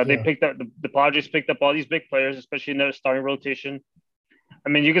 And they picked up the Padres picked up all these big players, especially in their starting rotation. I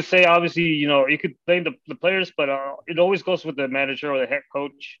mean, you could say obviously, you could blame the players, but it always goes with the manager or the head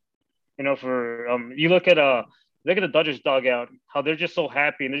coach. For you look at the Dodgers dugout, how they're just so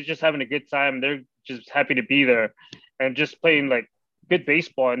happy and they're just having a good time. They're just happy to be there and just playing like good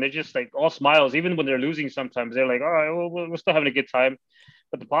baseball, and they're just like all smiles, even when they're losing. Sometimes they're like, all right, well, we're still having a good time.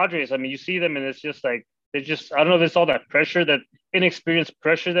 But the Padres, I mean, you see them and it's just like I don't know if it's all that pressure, that inexperienced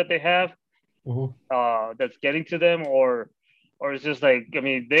pressure that they have, that's getting to them, or it's just like, I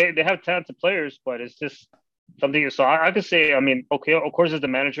mean, they have talented players, but it's just something. So I could say, I mean, okay, of course, as the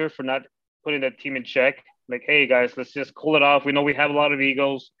manager for not putting that team in check, like, hey guys, let's just cool it off. We know we have a lot of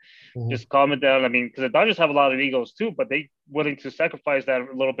egos. Just calm it down. I mean, because the Dodgers have a lot of egos too, but they willing to sacrifice that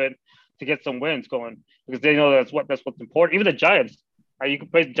a little bit to get some wins going, because they know that's what's important. Even the Giants, you can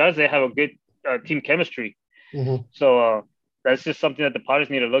play the Giants; they have a good team chemistry. So that's just something that the Padres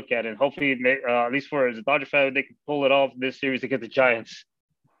need to look at, and hopefully, at least for as a Dodger fan, they can pull it off this series against the Giants.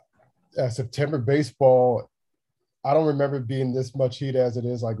 September baseball, I don't remember it being this much heat as it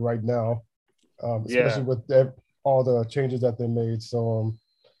is like right now, especially with all the changes that they made. So,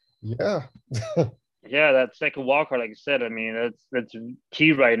 yeah. Yeah, that second wild card, like you said, I mean, that's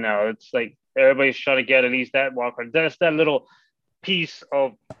key right now. It's like everybody's trying to get at least that wild card. That's that little piece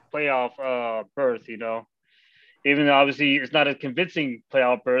of playoff berth, Even though obviously it's not a convincing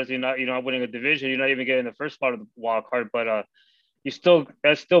playoff berth, you're not winning a division, you're not even getting the first part of the wild card, but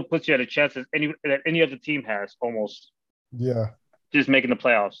that still puts you at a chance that any other team has almost. Yeah. Just making the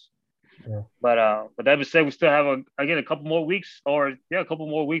playoffs. Yeah. But that being said, we still have a couple more weeks,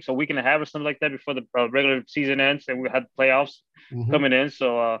 a week and a half or something like that before the regular season ends, and we have playoffs coming in.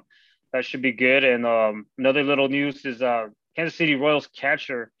 So that should be good. And another little news is Kansas City Royals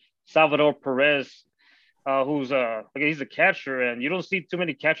catcher Salvador Perez, who's he's a catcher, and you don't see too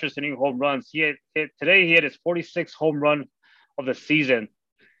many catchers hitting home runs. Today he had his 46th home run of the season.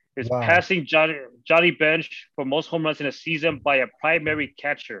 It's passing Johnny Bench for most home runs in a season by a primary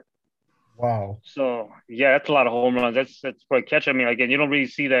catcher. Wow. So yeah, that's a lot of home runs. That's for a catcher. I mean, again, you don't really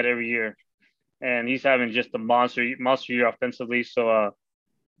see that every year, and he's having just a monster year offensively. So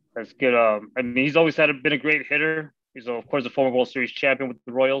that's good. I mean, he's always been a great hitter. He's of course a former World Series champion with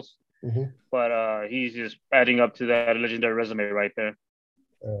the Royals, but he's just adding up to that legendary resume right there.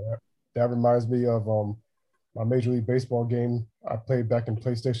 That reminds me of my Major League Baseball game I played back in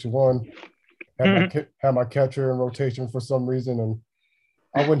PlayStation 1. Had my catcher in rotation for some reason, and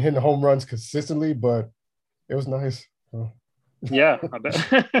I wasn't hitting home runs consistently, but it was nice. Yeah, I bet.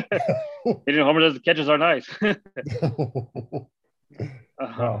 Hitting home runs, the catchers are nice.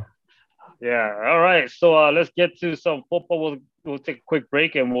 Wow. Yeah. All right. So let's get to some football. We'll take a quick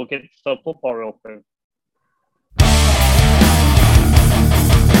break and we'll get to some football real quick.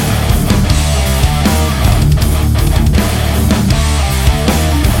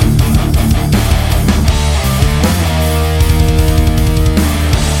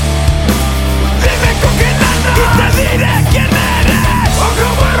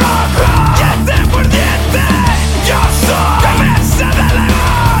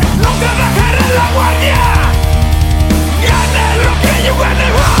 Gane lo que yo gane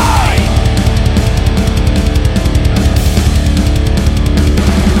hoy.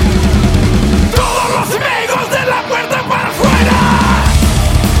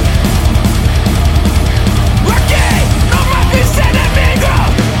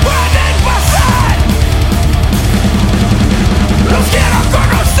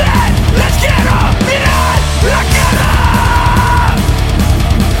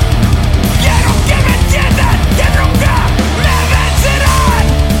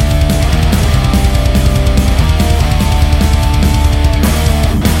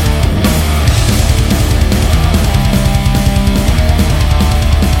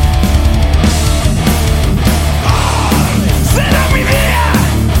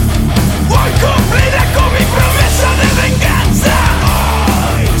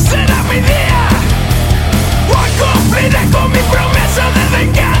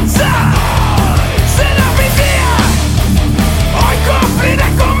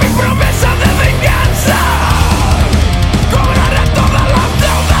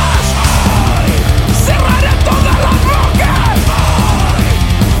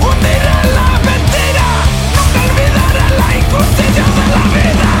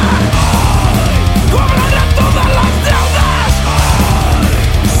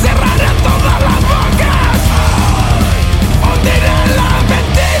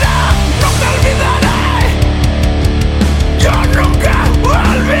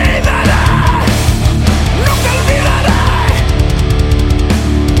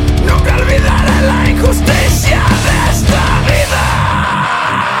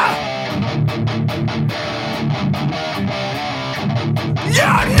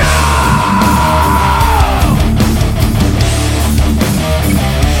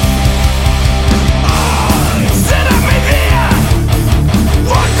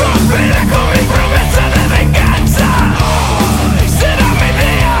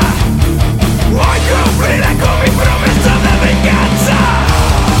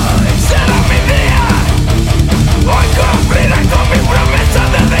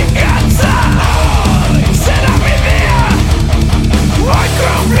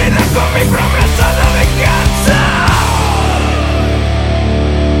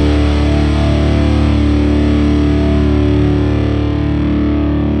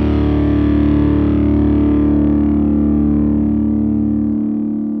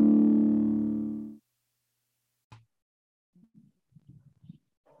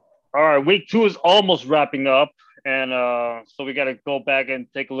 All right, week 2 is almost wrapping up, and so we got to go back and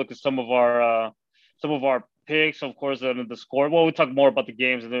take a look at some of our picks. Of course, the score. Well, we'll talk more about the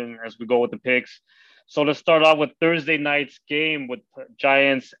games and then as we go with the picks. So let's start off with Thursday night's game with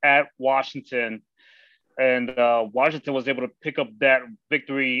Giants at Washington, and Washington was able to pick up that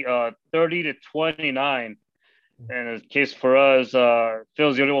victory, 30-29. And in case for us,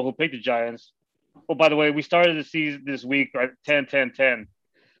 Phil's the only one who picked the Giants. Oh, by the way, we started the season this week at 10-10-10.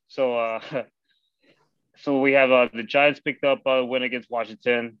 So, so we have the Giants picked up a win against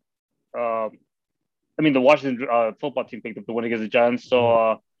Washington. The Washington football team picked up the win against the Giants.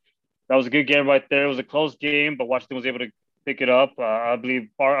 So that was a good game right there. It was a close game, but Washington was able to pick it up. I believe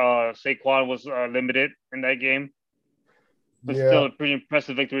Saquon was limited in that game, but still a pretty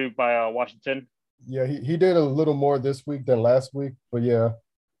impressive victory by Washington. Yeah, he did a little more this week than last week, but yeah,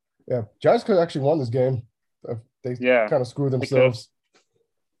 Giants could have actually won this game. They kind of screwed themselves.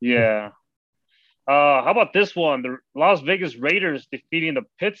 Yeah. How about this one? The Las Vegas Raiders defeating the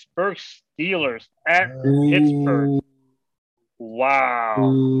Pittsburgh Steelers at Pittsburgh. Wow.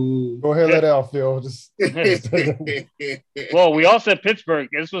 Go ahead, let it out, Phil. Well, we all said Pittsburgh.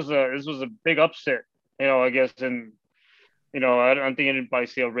 This was a big upset, I guess, and I don't think anybody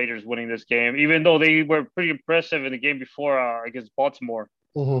see Raiders winning this game, even though they were pretty impressive in the game before against Baltimore.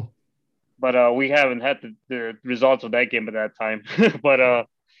 Mm-hmm. But we haven't had the results of that game at that time. But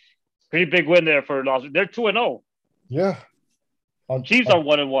pretty big win there for Las Vegas. They're 2-0. Yeah. Chiefs are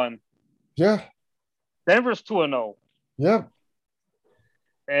 1-1. Yeah. Denver's 2-0. Yeah.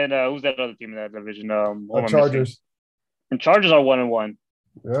 And who's that other team in that division? Chargers. And Chargers are 1-1.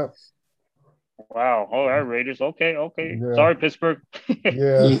 Yeah. Wow. All right, Raiders. Okay. Yeah. Sorry, Pittsburgh.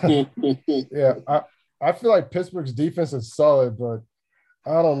 Yeah. Yeah. I feel like Pittsburgh's defense is solid, but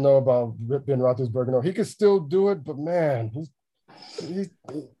I don't know about Ben Roethlisberger. No, he could still do it, but man,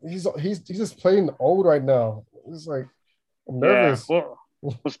 he's just playing old right now. It's like I'm nervous. Yeah.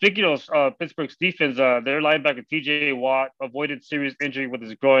 Well, speaking of Pittsburgh's defense, their linebacker T.J. Watt avoided serious injury with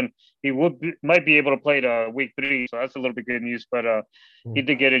his groin. He might be able to play week 3, so that's a little bit good news. But he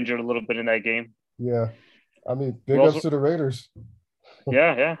did get injured a little bit in that game. Yeah, I mean, big ups to the Raiders.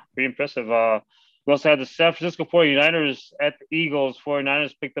 Yeah, pretty impressive. We also had the San Francisco 49ers at the Eagles.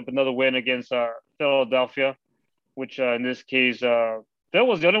 49ers picked up another win against Philadelphia, which in this case, Phil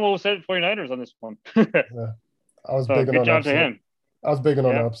was the only one who said 49ers on this one. Yeah, I was big good job to him. I was big on the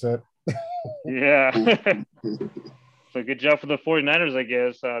upset. Yeah. So good job for the 49ers, I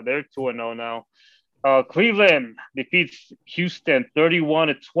guess. They're 2-0 now. Cleveland defeats Houston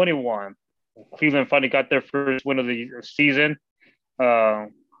 31-21. Cleveland finally got their first win of the season.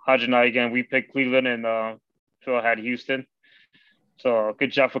 Hodge and I, again, we picked Cleveland, and Phil had Houston. So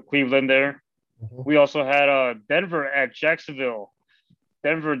good job for Cleveland there. Mm-hmm. We also had Denver at Jacksonville.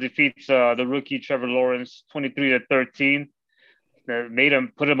 Denver defeats the rookie Trevor Lawrence 23-13.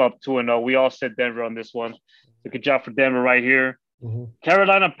 That put him up 2-0. We all said Denver on this one. So good job for Denver right here. Mm-hmm.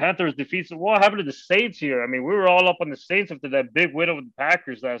 Carolina Panthers defeats. What happened to the Saints here? I mean, we were all up on the Saints after that big win over the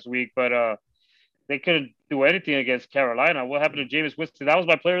Packers last week, but they couldn't do anything against Carolina. What happened to Jameis Winston? That was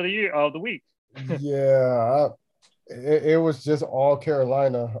my player of the week. Yeah, it was just all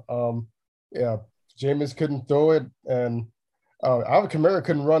Carolina. Yeah, Jameis couldn't throw it, and Alvin Kamara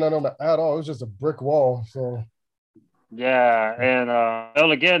couldn't run at him at all. It was just a brick wall. So. Yeah, and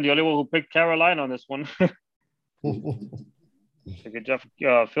again, the only one who picked Carolina on this one. So good job,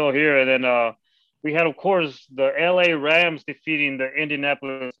 Phil here. And then we had, of course, the LA Rams defeating the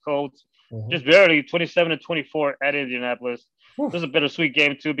Indianapolis Colts, just barely 27-24 at Indianapolis. This is a bittersweet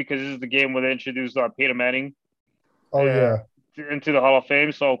game too, because this is the game where they introduced Peyton Manning. Into the Hall of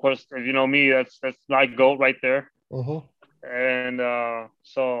Fame. So of course, if you know me, that's my GOAT right there. And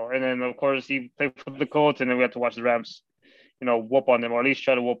and then of course he played for the Colts, and then we had to watch the Rams, whoop on them, or at least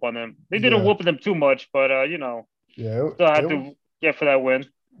try to whoop on them. They didn't whoop them too much, but still had to get for that win.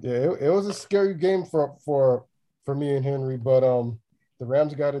 Yeah, it was a scary game for me and Henry, but the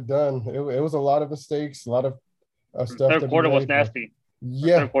Rams got it done. It was a lot of mistakes, a lot of stuff. Third quarter was nasty.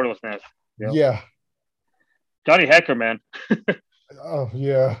 Yeah, third quarter was nasty. Yeah. Johnny Hekker, man. Oh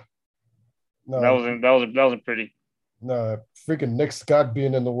yeah. No, that wasn't pretty. No, freaking Nick Scott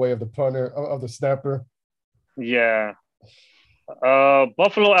being in the way of the punter, of the snapper. Yeah.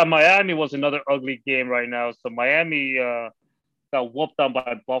 Buffalo at Miami was another ugly game right now. So Miami got whooped on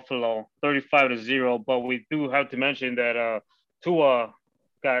by Buffalo 35-0. But we do have to mention that Tua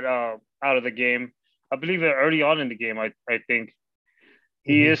got out of the game. I believe early on in the game, I think.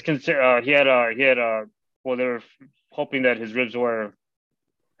 He is considered well, they were hoping that his ribs were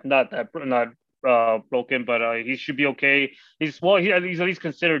not broken, but he should be okay. He's at least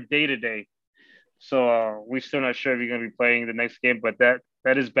considered day-to-day. So we're still not sure if he's going to be playing the next game, but that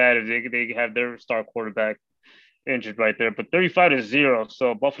is bad if they have their star quarterback injured right there. But 35-0,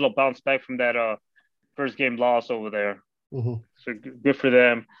 so Buffalo bounced back from that first game loss over there. Mm-hmm. So good for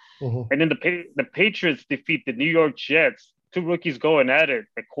them. Mm-hmm. And then the Patriots defeat the New York Jets. Two rookies going at it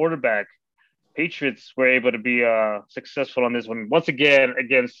at quarterback. Patriots were able to be successful on this one once again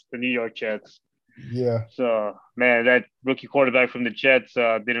against the New York Jets. Yeah. So, man, that rookie quarterback from the Jets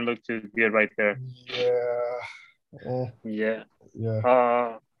didn't look too good right there. Yeah.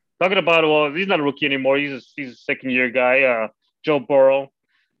 Yeah. Talking about, well, he's not a rookie anymore. He's a second-year guy. Joe Burrow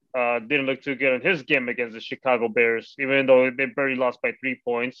didn't look too good in his game against the Chicago Bears, even though they barely lost by 3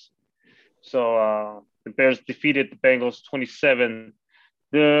 points. So the Bears defeated the Bengals 20-17.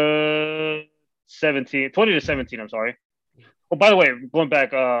 I'm sorry. Oh, by the way, going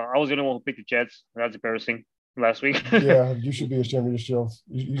back, I was the only one who picked the Jets. That's embarrassing last week. Yeah, you should be ashamed of yourself.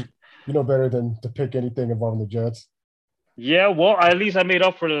 You know better than to pick anything involving the Jets. Yeah, well, at least I made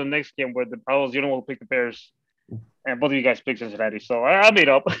up for the next game where I was the only one who picked the Bears, and both of you guys picked Cincinnati, so I made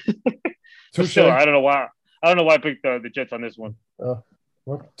up. But still, I don't know why. I don't know why I picked the Jets on this one. Well,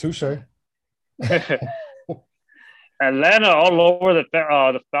 touche. Atlanta all over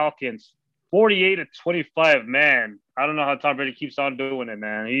the Falcons, 48-25. Man, I don't know how Tom Brady keeps on doing it,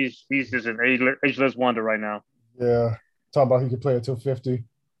 man. He's just an ageless wonder right now. Yeah, talking about he could play until 50.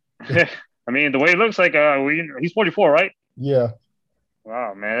 I mean, the way it looks like he's 44, right? Yeah.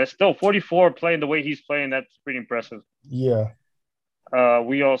 Wow, man, that's still 44 playing the way he's playing. That's pretty impressive. Yeah.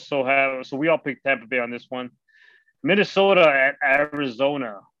 We all picked Tampa Bay on this one. Minnesota at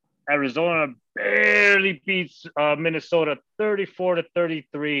Arizona. Arizona barely beats Minnesota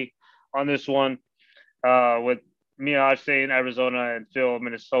 34-33 on this one, with Mia saying Arizona and Phil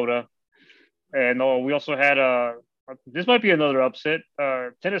Minnesota. And we also had this might be another upset.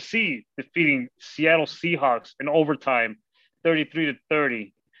 Tennessee defeating Seattle Seahawks in overtime,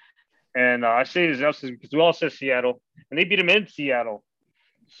 33-30. And I say this upset because we all said Seattle, and they beat them in Seattle.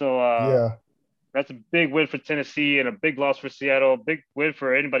 So that's a big win for Tennessee and a big loss for Seattle. A big win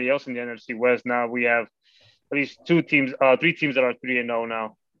for anybody else in the NFC West. Now we have at least three teams that are 3-0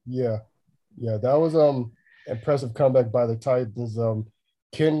 now. Yeah, that was impressive comeback by the Titans.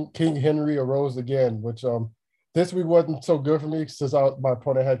 King Henry arose again, which this week wasn't so good for me since my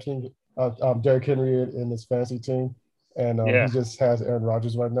opponent had Derrick Henry in his fantasy team, and he just has Aaron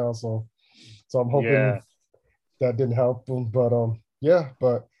Rodgers right now. So I'm hoping that didn't help him. But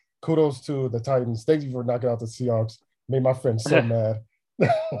but kudos to the Titans. Thank you for knocking out the Seahawks. Made my friend so mad.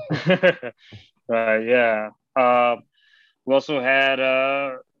 Yeah. We also had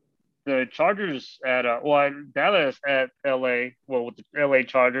the Chargers at Dallas at LA. Well, with the LA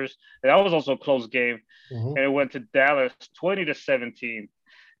Chargers, that was also a close game, and it went to Dallas 20-17.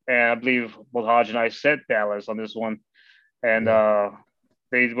 And I believe both Hodge and I said Dallas on this one, and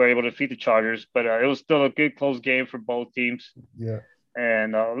they were able to defeat the Chargers. But it was still a good close game for both teams. Yeah.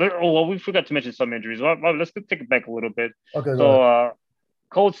 And we forgot to mention some injuries. Well, let's take it back a little bit. Okay. So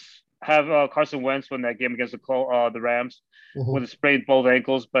Colts have Carson Wentz win that game against the Rams with a sprained both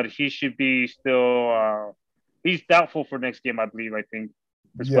ankles, but he should be still he's doubtful for next game, I believe. I think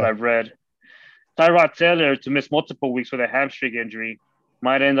that's what I've read. Tyrod Taylor to miss multiple weeks with a hamstring injury,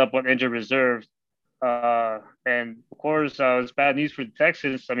 might end up on injured reserve. And of course, it's bad news for the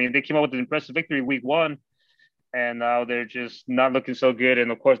Texans. I mean, they came out with an impressive victory week 1. And now they're just not looking so good.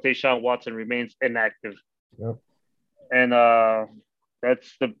 And, of course, Deshaun Watson remains inactive. Yep. And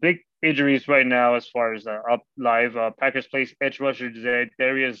that's the big injuries right now as far as up live. Packers place edge rusher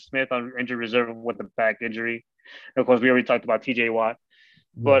Darius Smith on injured reserve with a back injury. And, of course, we already talked about T.J. Watt.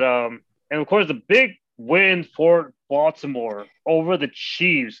 Yeah. But, and, of course, the big win for Baltimore over the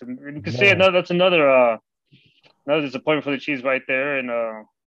Chiefs. And you can say that's another disappointment for the Chiefs right there. And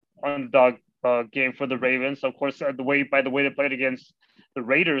underdog game for the Ravens. Of course, by the way they played against the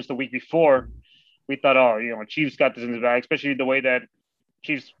Raiders the week before, we thought, Chiefs got this in the bag, especially the way that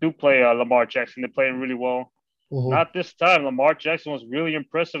Chiefs do play Lamar Jackson. They're playing really well. Not this time. Lamar Jackson was really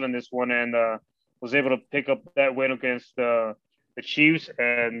impressive in this one and was able to pick up that win against the Chiefs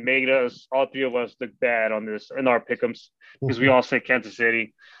and made all three of us look bad on this in our pick'ems because we all said Kansas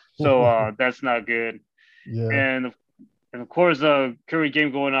City. So that's not good. Yeah. And of course, the Curry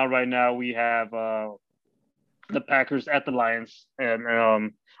game going on right now, we have the Packers at the Lions. And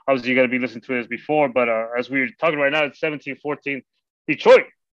obviously, you got to be listening to this before. But as we're talking right now, it's 17-14. Detroit,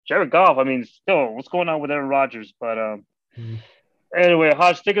 Jared Goff. I mean, still, what's going on with Aaron Rodgers? But anyway,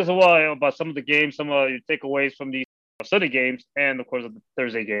 Hodge, take us a while about some of the games, some of your takeaways from these Sunday games, and, of course, the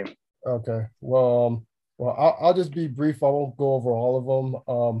Thursday game. Okay. Well, I'll just be brief. I won't go over all of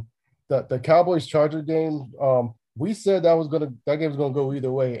them. The Cowboys Charger game. We said that game was gonna go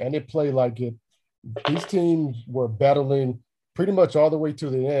either way, and it played like it. These teams were battling pretty much all the way to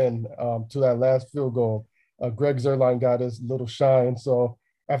the end, to that last field goal. Greg Zerline got his little shine. So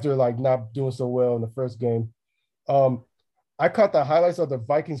after like not doing so well in the first game, um, I caught the highlights of the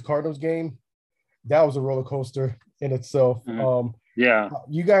Vikings Cardinals game. That was a roller coaster in itself. Yeah.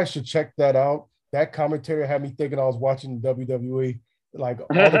 You guys should check that out. That commentary had me thinking I was watching WWE. Like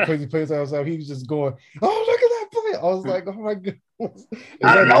all the crazy plays I was like, he was just going, "Oh, look at that play!" I was like, "Oh my god!"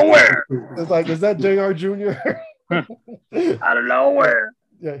 Out of nowhere. It's like, is that Jr. Jr.? Out of nowhere.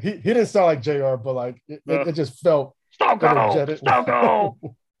 Yeah, he didn't sound like Jr., but like it just felt energetic.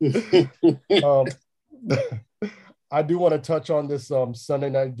 I do want to touch on this Sunday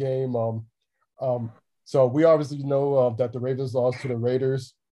night game. So we obviously know that the Ravens lost to the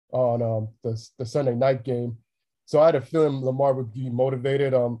Raiders on the Sunday night game. So I had a feeling Lamar would be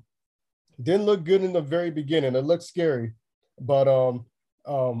motivated. Didn't look good in the very beginning. It looked scary, but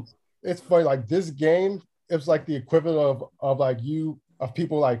it's funny. Like this game, it's like the equivalent of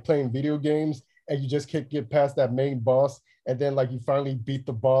people like playing video games, and you just can't get past that main boss, and then like you finally beat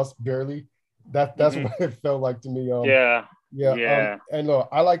the boss barely. That's what it felt like to me. Yeah. And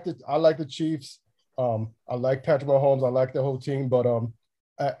I like the Chiefs. I like Patrick Mahomes. I like the whole team, but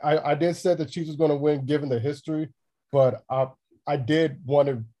I did say the Chiefs was going to win given the history, but I did want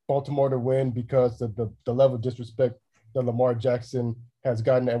Baltimore to win because of the level of disrespect that Lamar Jackson has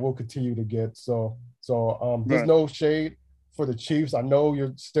gotten and will continue to get. So there's no shade for the Chiefs. I know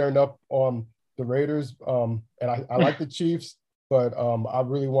you're staring up on the Raiders, and I like the Chiefs, but I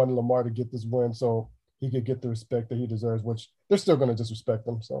really wanted Lamar to get this win so he could get the respect that he deserves, which they're still going to disrespect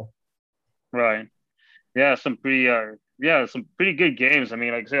him. So, right, yeah, some pretty good games. I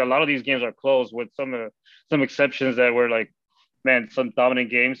mean, like I say, a lot of these games are close with some exceptions that were like, man, some dominant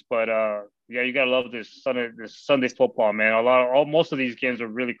games. But yeah, you gotta love this Sunday football, man. Most of these games are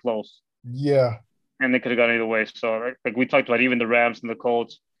really close. Yeah, and they could have gone either way. So like we talked about, even the Rams and the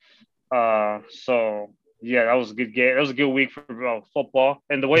Colts. So yeah, that was a good game. That was a good week for football.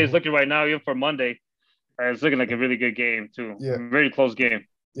 And the way it's looking right now, even for Monday, it's looking like a really good game too. Yeah, very close game.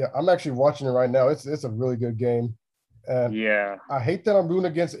 Yeah, I'm actually watching it right now. It's a really good game. And yeah, I hate that I'm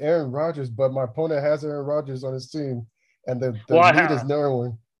rooting against Aaron Rodgers, but my opponent has Aaron Rodgers on his team, and the lead is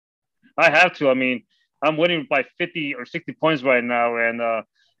knowing. I have to. I mean, I'm winning by 50 or 60 points right now, and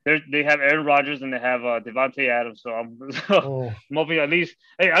they have Aaron Rodgers and they have Devontae Adams. So I'm hoping at least,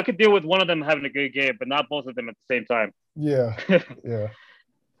 hey, I could deal with one of them having a good game, but not both of them at the same time. Yeah, yeah.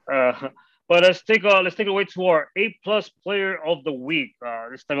 But let's take it away to our A+ player of the week.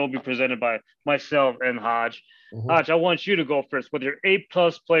 This time it will be presented by myself and Hodge. Hodge, I want you to go first with your A+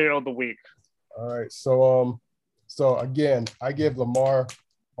 player of the week. All right. So again, I give Lamar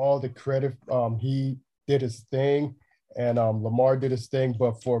all the credit. He did his thing, and Lamar did his thing.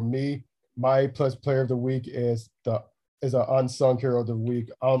 But for me, my A+ player of the week is an unsung hero of the week.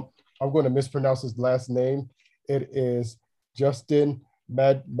 I'm going to mispronounce his last name. It is Justin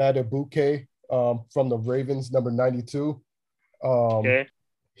Madubuike from the Ravens, number 92. Okay.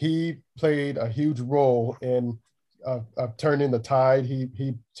 He played a huge role in turning the tide.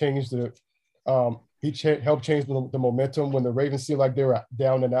 He changed helped change the momentum when the Ravens seemed like they were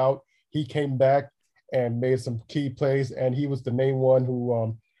down and out. He came back and made some key plays, and he was the main one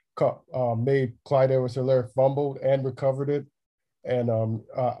who made Clyde Edwards-Helaire fumble and recovered it. And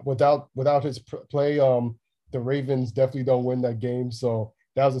without his play, the Ravens definitely don't win that game. So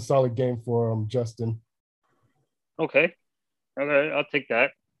that was a solid game for Justin. Okay, I'll take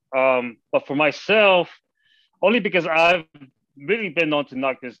that. But for myself, only because I've really been known to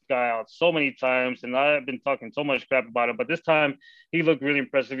knock this guy out so many times, and I've been talking so much crap about him. But this time, he looked really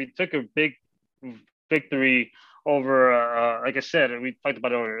impressive. He took a big victory over, like I said, we talked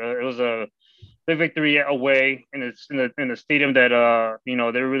about it earlier. It was a big victory away in a stadium that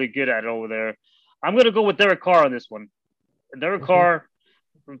they're really good at over there. I'm gonna go with Derek Carr on this one. Derek Carr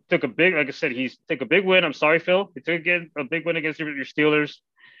took a big, like I said, he's took a big win. I'm sorry, Phil. He took a big win against your Steelers.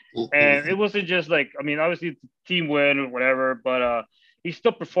 And it wasn't just like, I mean, obviously it's a team win or whatever, but he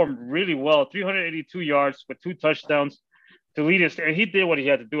still performed really well. 382 yards with 2 touchdowns to lead us. And he did what he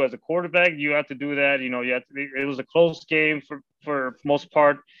had to do as a quarterback. You have to do that. It was a close game for most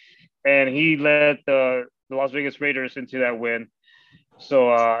part. And he led the Las Vegas Raiders into that win.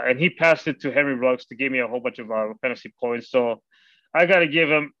 So, and he passed it to Henry Ruggs to give me a whole bunch of fantasy points. So I got to give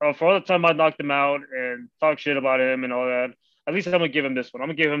him, for all the time I knocked him out and talk shit about him and all that, at least I'm going to give him this one. I'm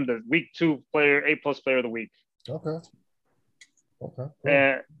going to give him the week 2 player, A+ player of the week. Okay. Cool.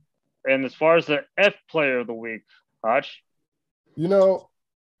 And as far as the F player of the week, Hodge? You know,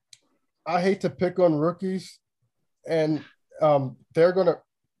 I hate to pick on rookies, and they're going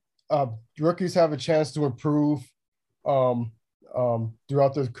to rookies have a chance to improve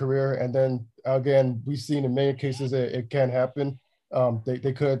throughout their career. And then again, we've seen in many cases it can happen.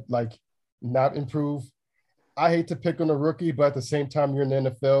 They could like not improve. I hate to pick on a rookie, but at the same time, you're in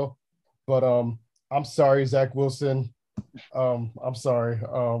the NFL. But I'm sorry, Zach Wilson. I'm sorry.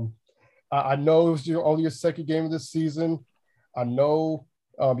 I know it was only your second game of the season. I know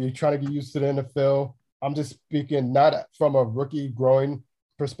you're trying to get used to the NFL. I'm just speaking not from a rookie growing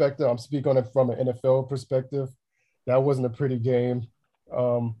perspective. I'm speaking on it from an NFL perspective. That wasn't a pretty game.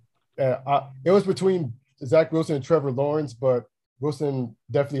 It was between Zach Wilson and Trevor Lawrence, but Wilson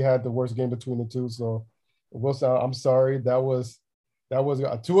definitely had the worst game between the two. So Wilson, I'm sorry. That was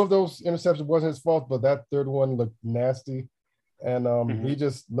two of those interceptions wasn't his fault, but that third one looked nasty. And he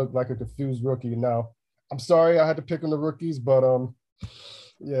just looked like a confused rookie. Now, I'm sorry I had to pick on the rookies, but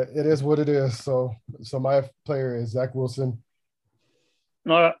yeah, it is what it is. So my player is Zach Wilson.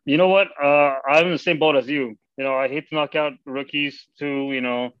 No, you know what? I'm in the same boat as you. You know, I hate to knock out rookies too. You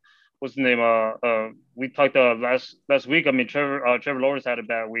know, what's the name? We talked last week. I mean, Trevor Lawrence had a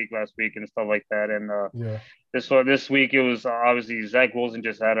bad week last week and stuff like that. And yeah, this week it was obviously Zach Wilson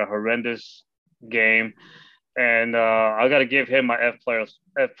just had a horrendous game, and I got to give him my F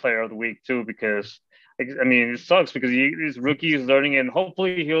player of the week too, because I mean, it sucks because he's rookie, he's learning, and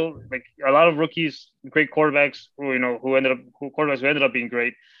hopefully he'll like a lot of rookies, great quarterbacks who ended up being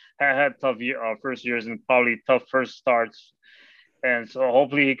great, had tough first years and probably tough first starts, and so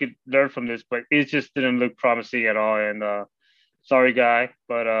hopefully he could learn from this. But it just didn't look promising at all. And sorry, guy,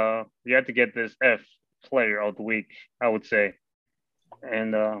 but you had to get this F player of the week, I would say.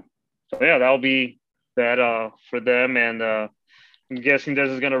 And so yeah, that'll be that for them. And I'm guessing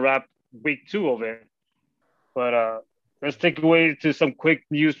this is gonna wrap week 2 of it. But let's take away to some quick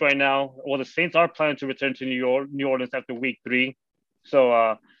news right now. Well, the Saints are planning to return to New Orleans after week 3.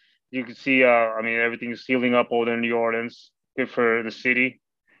 So you can see, I mean, everything is healing up over in New Orleans. Good for the city.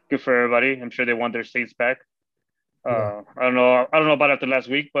 Good for everybody. I'm sure they want their Saints back. I don't know about after last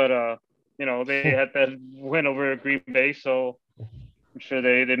week, but you know, they had that win over Green Bay, so I'm sure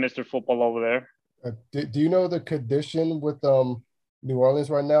they missed their football over there. Do you know the condition with New Orleans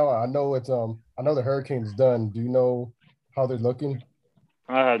right now? I know I know the Hurricane's done. Do you know how they're looking?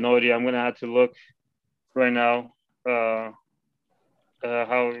 I have no idea. I'm gonna have to look right now. How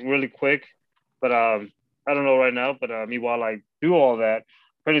really quick, but I don't know right now. But meanwhile, I do all that.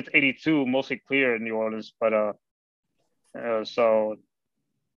 It's 82, mostly clear in New Orleans, but so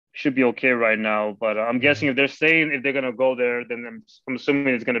should be okay right now. But I'm guessing if they're gonna go there, then I'm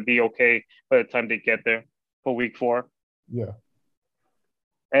assuming it's gonna be okay by the time they get there for week 4. Yeah.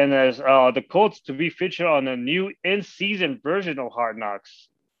 And as the Colts to be featured on a new in-season version of Hard Knocks.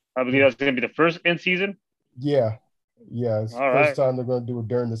 I believe that's going to be the first in-season. Yeah. It's the first time they're going to do it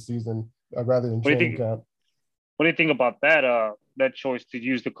during the season rather than training camp. What do you think about that choice to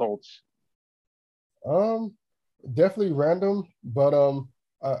use the Colts? Definitely random, but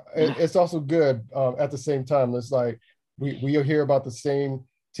it's also good at the same time. It's like we hear about the same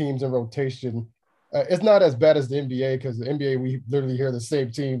teams in rotation. It's not as bad as the NBA, because the NBA we literally hear the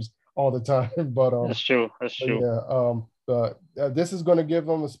same teams all the time. But that's true. Yeah. But this is going to give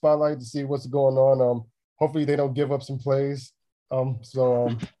them a spotlight to see what's going on. Hopefully they don't give up some plays.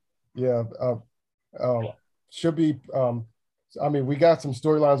 Yeah. Should be. I mean, we got some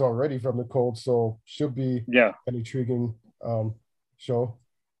storylines already from the Colts, so should be an intriguing show.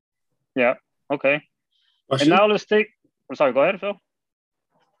 Yeah. Okay. And now let's take. I'm sorry. Go ahead, Phil.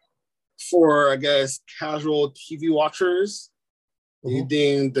 For, I guess, casual TV watchers, do you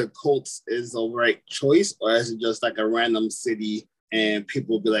think the Colts is the right choice, or is it just like a random city and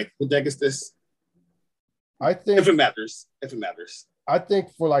people will be like, who the heck is this? I think if it matters. I think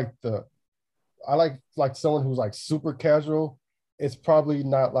for I like someone who's like super casual, it's probably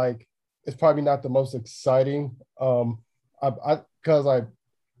not the most exciting. Because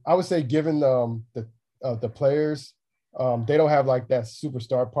I would say given the players, they don't have like that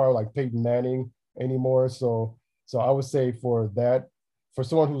superstar power like Peyton Manning anymore. So I would say for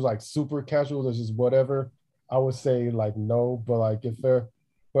someone who's like super casual, that's just whatever, I would say like no. But like if they're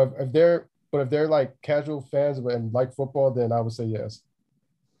like casual fans and like football, then I would say yes.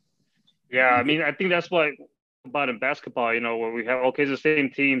 Yeah, I mean, I think that's what about in basketball, where we have the same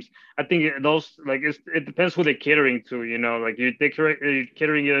teams. I think those it depends who they're catering to, like you're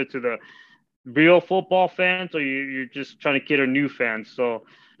catering either to the real football fans or you're just trying to cater new fans. So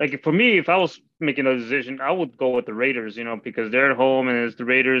like for me, if I was making a decision, I would go with the Raiders, because they're at home and it's the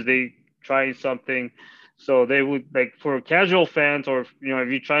Raiders. They trying something. So they would like for casual fans, or if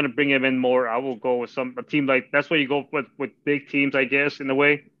you're trying to bring him in more, I will go with a team like that's where you go with big teams, I guess, in a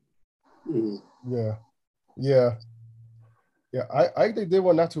way. Yeah. I think they did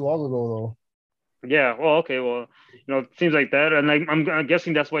one not too long ago Yeah. Well, okay. Well, teams like that, and I'm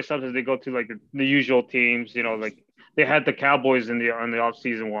guessing that's why sometimes they go to like the usual teams. Like they had the Cowboys in the off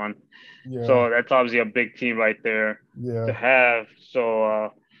season one. though. So that's obviously a big team right there to have.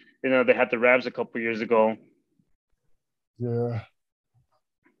 So they had the Rams a couple years ago. Yeah.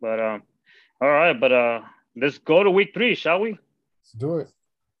 But all right, but let's go to week 3, shall we? Let's do it.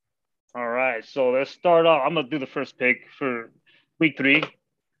 All right, so let's start off. I'm gonna do the first pick for week 3,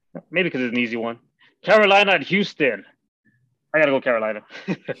 maybe because it's an easy one. Carolina at Houston. I gotta go Carolina.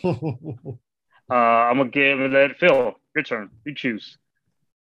 I'm gonna give it Phil. Your turn. You choose.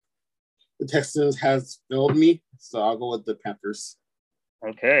 The Texans has failed me, so I'll go with the Panthers.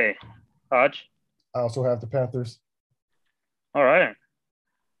 Okay, Hodge. I also have the Panthers. All right.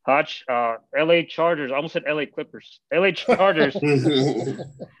 Hodge, LA Chargers. I almost said LA Clippers. LA Chargers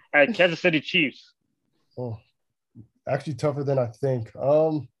at Kansas City Chiefs. Oh, actually tougher than I think.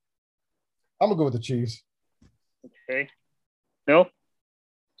 I'm gonna go with the Chiefs. Okay. Bill?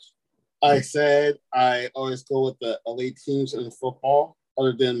 I said I always go with the LA teams in football,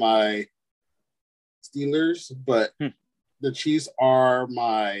 other than my Steelers, but the Chiefs are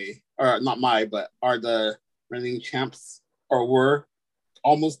are the reigning champs, or were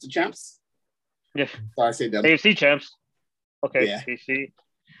almost the champs. Yeah. So I say them. AFC champs. Okay, Yeah. AFC.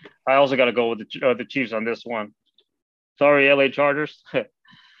 I also got to go with the Chiefs on this one. Sorry, LA Chargers.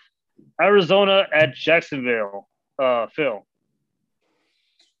 Arizona at Jacksonville. Phil.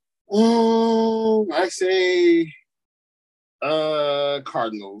 I say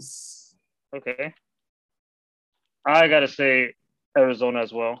Cardinals. Okay. I got to say Arizona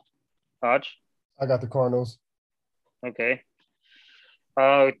as well. Hodge? I got the Cardinals. Okay.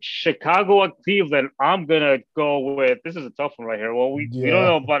 Chicago at Cleveland. I'm gonna go with this is a tough one right here. Well, we don't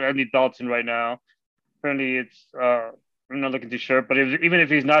know about Andy Dalton right now. Apparently, it's I'm not looking too sure. But even if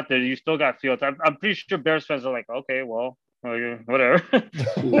he's not there, you still got Fields. I'm pretty sure Bears fans are like, okay, well, whatever.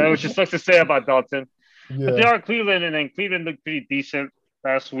 Which just sucks to say about Dalton. Yeah. But they are Cleveland, and then Cleveland looked pretty decent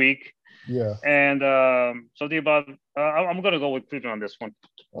last week. Yeah. And something about I'm gonna go with Cleveland on this one.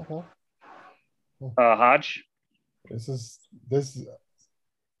 Okay. Hodge.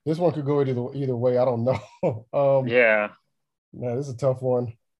 This one could go either way. I don't know. Yeah. Man, this is a tough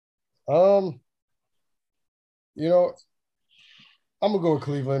one. I'm gonna go with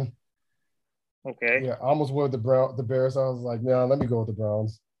Cleveland. Okay. Yeah, I almost went with the Bears. I was like, nah, let me go with the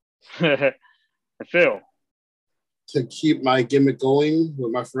Browns. Phil. To keep my gimmick going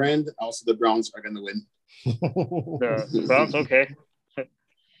with my friend, also the Browns are gonna win. The Browns, okay.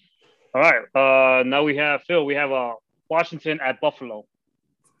 All right. Now we have Phil. We have Washington at Buffalo.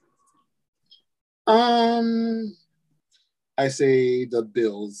 I say the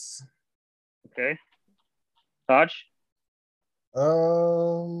Bills. Okay. Hodge?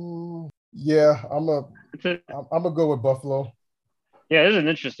 Yeah, I'm gonna go with Buffalo. Yeah, this is an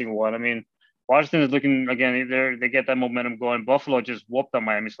interesting one. I mean, Washington is looking again. They get that momentum going. Buffalo just whooped on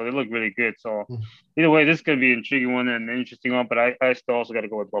Miami, so they look really good. So either way, this is gonna be an intriguing one and an interesting one. But I still also got to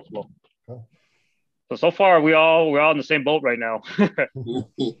go with Buffalo. Okay. So far we're all in the same boat right now.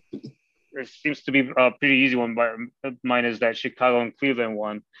 It seems to be a pretty easy one, but mine is that Chicago and Cleveland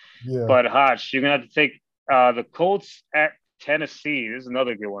one. Yeah. But Hodge, you're gonna have to take the Colts at Tennessee. This is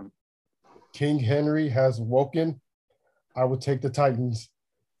another good one. King Henry has woken. I would take the Titans.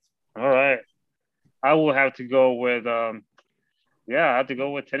 All right. I will have to go with I have to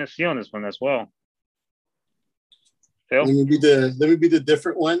go with Tennessee on this one as well. Phil? Let me be the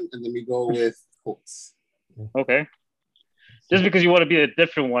different one, and let me go with Colts. Okay. Just because you want to be a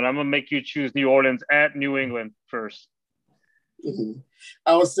different one, I'm gonna make you choose New Orleans at New England first.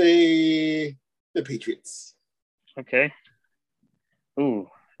 I would say the Patriots. Okay. Ooh,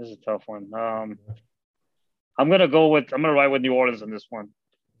 this is a tough one. I'm gonna ride with New Orleans on this one.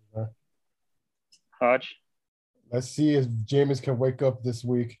 Okay. Hodge. Let's see if Jameis can wake up this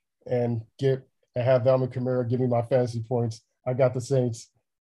week and have Alvin Kamara give me my fantasy points. I got the Saints.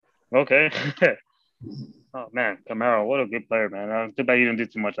 Okay. Oh man, Kamara, what a good player, man. Too bad you didn't do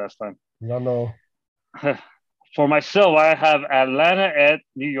too much last time. I know. For myself, I have Atlanta at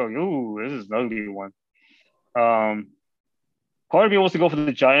New York. Ooh, this is an ugly one. Part of me wants to go for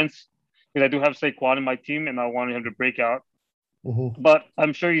the Giants because I do have Saquon in my team and I wanted him to break out. But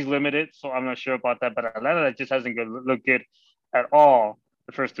I'm sure he's limited, so I'm not sure about that. But Atlanta just hasn't looked good at all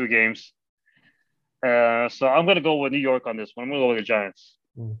the first 2 games. So I'm going to go with New York on this one. I'm going to go with the Giants.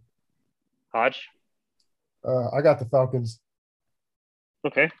 Hodge. I got the Falcons.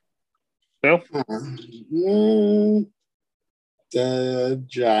 Okay. Bill? The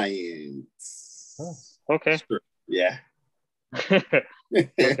Giants. Oh, okay. Sure. Yeah.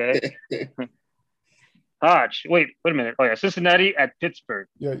 Okay. Hodge. Wait a minute. Oh, yeah. Cincinnati at Pittsburgh.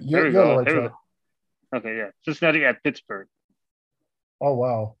 Yeah, There we you're on the go. right Here we track. go. Okay, yeah. Cincinnati at Pittsburgh. Oh,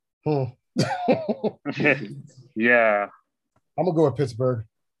 wow. Yeah. I'm going to go with Pittsburgh.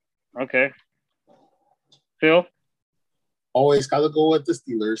 Okay. Phil? Always got to go with the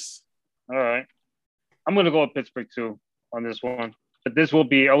Steelers. All right. I'm going to go with Pittsburgh, too, on this one. But this will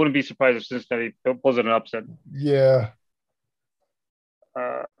be – I wouldn't be surprised if Cincinnati pulls it an upset. Yeah.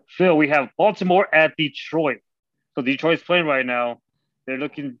 Phil, we have Baltimore at Detroit. So Detroit's playing right now. They're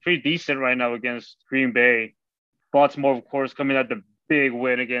looking pretty decent right now against Green Bay. Baltimore, of course, coming at the big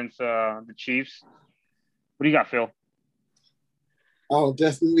win against the Chiefs. What do you got, Phil? I'll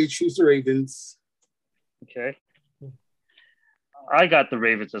definitely choose the Ravens. Okay. I got the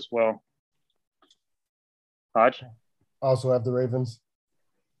Ravens as well. Hodge? Also have the Ravens.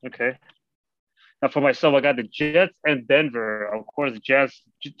 Okay. Now for myself, I got the Jets and Denver. Of course, the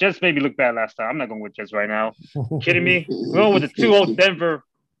Jets made me look bad last time. I'm not going with Jets right now. Kidding me? We're going with the 2-0 Denver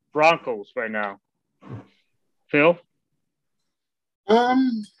Broncos right now. Phil?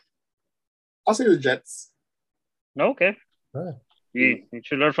 I'll say the Jets. Okay. Right. You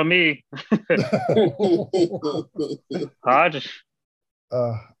should learn from me. Hodge?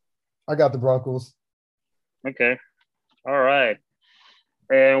 I got the Broncos. Okay. All right.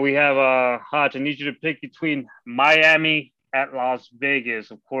 And we have Hodge. I need you to pick between Miami at Las Vegas.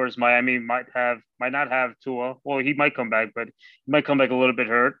 Of course, Miami might not have Tua. Well, he might come back, but he might come back a little bit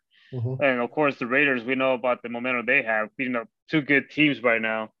hurt. Mm-hmm. And of course, the Raiders, we know about the momentum they have, beating up two good teams right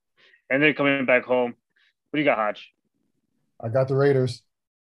now. And they're coming back home. What do you got, Hodge? I got the Raiders.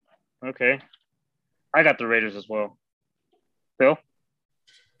 Okay. I got the Raiders as well. Phil?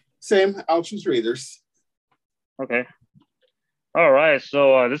 Same. I'll choose Raiders. Okay. All right.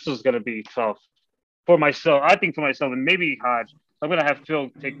 So this is going to be tough for myself. I think for myself, and maybe Hodge. I'm going to have Phil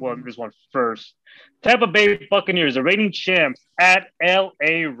take this one first. Tampa Bay Buccaneers, the reigning champs at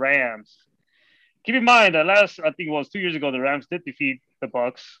LA Rams. Keep in mind that I think it was 2 years ago, the Rams did defeat the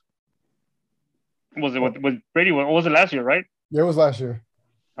Bucs. Was it with Brady? Was it last year, right? Yeah, it was last year.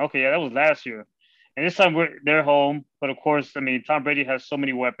 Okay, yeah, that was last year. And this time they're home. But of course, I mean, Tom Brady has so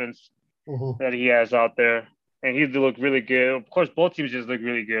many weapons that he has out there. And he look really good. Of course, both teams just look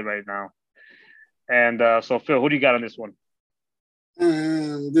really good right now. And so, Phil, who do you got on this one?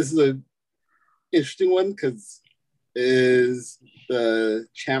 This is an interesting one because is the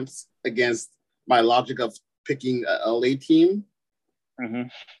champs against my logic of picking a LA team. Mm-hmm.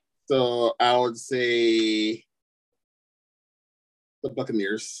 So I would say the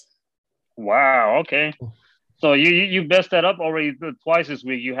Buccaneers. Wow. Okay. So you messed that up already twice this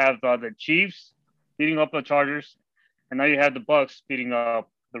week. You have the Chiefs beating up the Chargers, and now you have the Bucs beating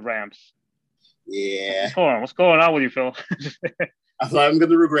up the Rams. Yeah. What's going on with you, Phil? I thought I'm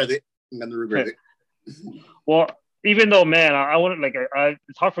gonna regret it. Well, even though, man, I wouldn't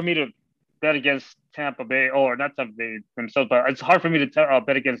it's hard for me to bet against Tampa Bay, or not Tampa Bay themselves, but it's hard for me to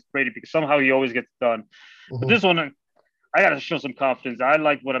bet against Brady because somehow he always gets it done. But this one, I got to show some confidence. I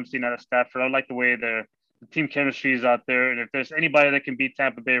like what I'm seeing out of Stafford. I like the way the team chemistry is out there. And if there's anybody that can beat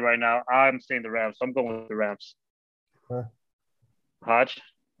Tampa Bay right now, I'm saying the Rams. So I'm going with the Rams. Hodge?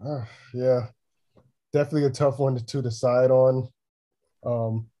 Yeah. Definitely a tough one to decide on.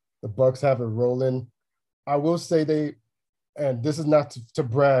 The Bucs have it rolling. I will say and this is not to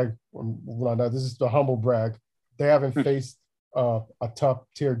brag. This is the humble brag. They haven't faced a top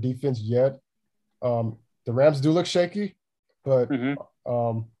tier defense yet. The Rams do look shaky, but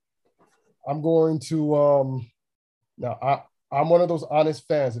I'm going to now I'm one of those honest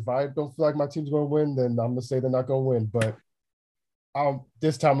fans. If I don't feel like my team's going to win, then I'm going to say they're not going to win. But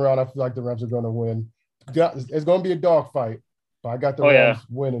this time around, I feel like the Rams are going to win. It's going to be a dogfight, but I got the Rams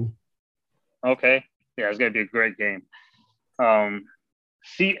winning. Okay. Yeah, it's going to be a great game.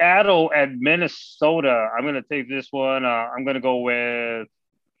 Seattle at Minnesota. I'm going to take this one. I'm going to go with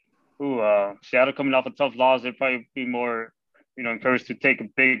Seattle coming off a tough loss. They'd probably be more, encouraged to take a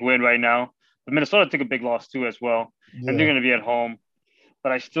big win right now. But Minnesota took a big loss too as well. Yeah. And they're going to be at home.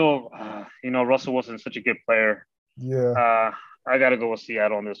 But I still, Russell Wilson's such a good player. Yeah. I got to go with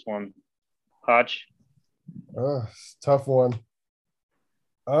Seattle on this one. Hodge? Tough one.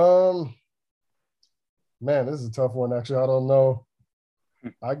 Man, this is a tough one, actually. I don't know.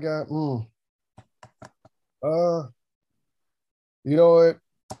 I got, you know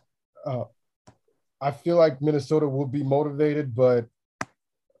what? I feel like Minnesota will be motivated, but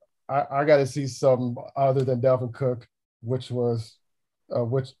I got to see some other than Dalvin Cook, which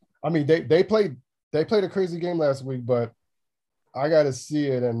I mean they played a crazy game last week, but I got to see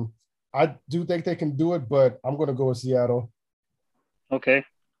it, and I do think they can do it, but I'm going to go with Seattle. Okay,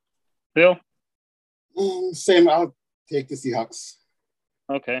 Bill. Same. I'll take the Seahawks.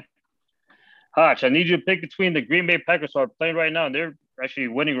 Okay. Hotch, I need you to pick between the Green Bay Packers who are playing right now, and they're actually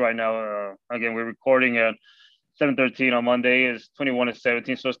winning right now. Again, we're recording at 7:13 on Monday. It's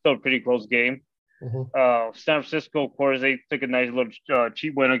 21-17, so it's still a pretty close game. Mm-hmm. San Francisco, of course, they took a nice little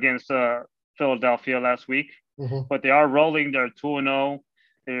cheap win against Philadelphia last week, mm-hmm. but they are rolling. They're 2-0.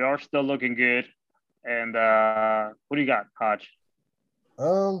 They are still looking good. And what do you got, Hotch?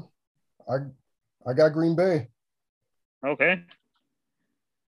 I got Green Bay. Okay.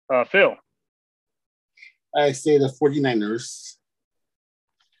 Phil? I say the 49ers.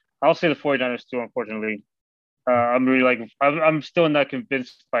 I'll say the 49ers too, unfortunately. I'm still not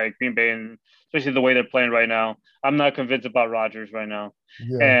convinced by Green Bay, and especially the way they're playing right now. I'm not convinced about Rodgers right now.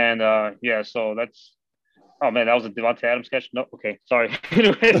 Yeah. And so that's – oh, man, that was a Devontae Adams catch? No, okay, sorry.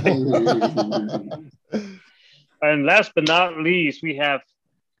 And last but not least, we have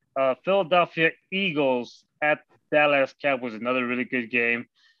Philadelphia Eagles at Dallas Cowboys, another really good game.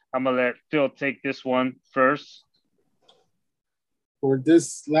 I'm going to let Phil take this one first. For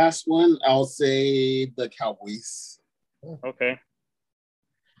this last one, I'll say the Cowboys. Okay.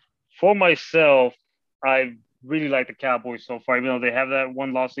 For myself, I really like the Cowboys so far, even though they have that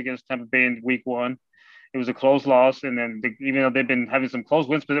one loss against Tampa Bay in week 1. It was a close loss, and then even though they've been having some close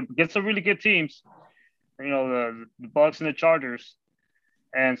wins, but against some really good teams, the Bucs and the Chargers.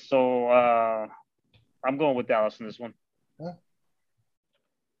 And so I'm going with Dallas in this one.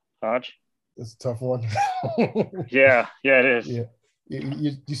 Hodge? It's a tough one. Yeah, it is. Yeah.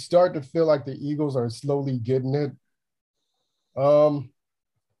 You start to feel like the Eagles are slowly getting it. I'm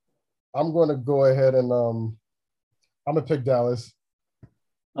going to go ahead and I'm going to pick Dallas.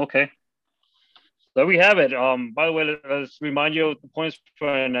 Okay. There we have it. By the way, let's remind you of the points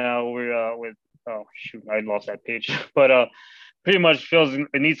right now. We're with I lost that page. But pretty much feels it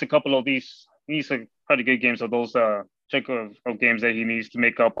needs a couple of these. He needs a pretty good games of those chunk of games that he needs to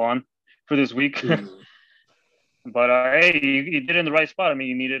make up on for this week. Mm-hmm. But hey, you did it in the right spot. I mean,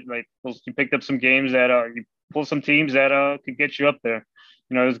 you needed you picked up some games that you pulled some teams that could get you up there.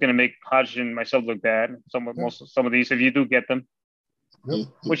 It was going to make Hodge and myself look bad. Some of these, if you do get them, yep.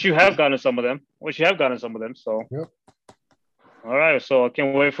 Which you have gotten some of them. So, yep. All right. So I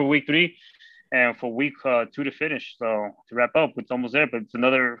can't wait for week 3 and for week 2 to finish. So to wrap up, it's almost there, but it's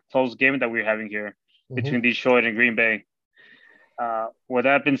another close game that we're having here between Detroit and Green Bay. With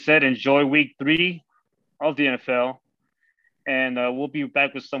that being said, enjoy week 3 of the NFL, and we'll be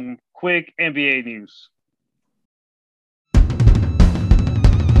back with some quick NBA news.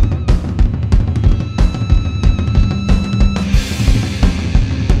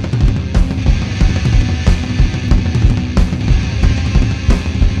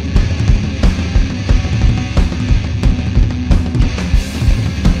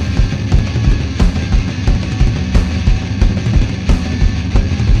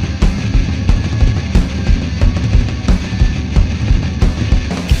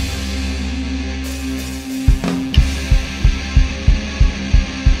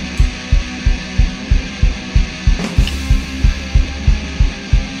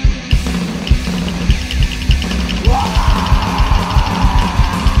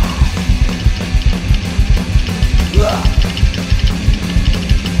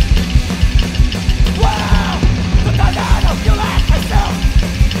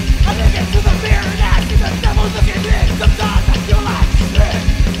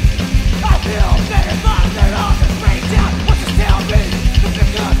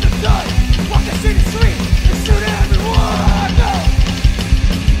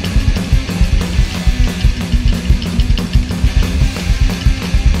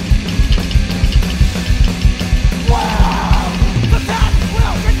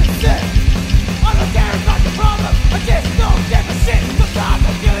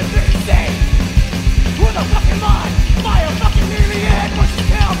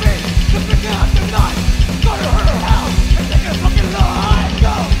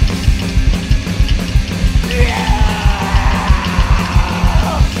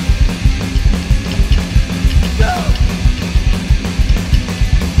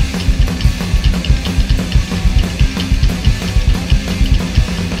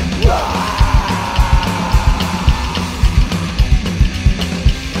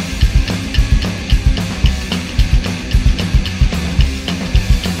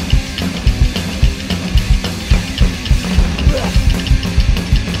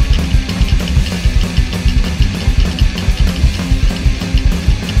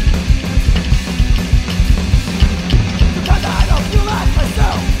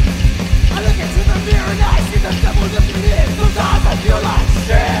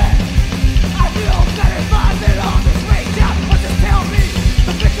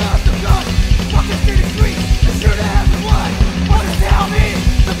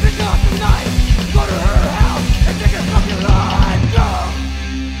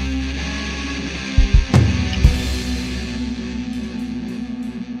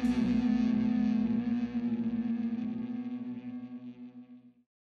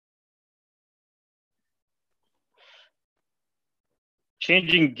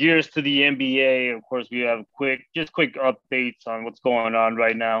 changing gears to the NBA. Of course, we have quick updates on what's going on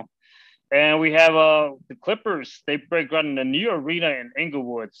right now. And we have the Clippers. They break ground in a new arena in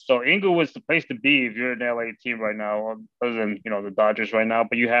Inglewood. So Inglewood's the place to be if you're an LA team right now, other than the Dodgers right now.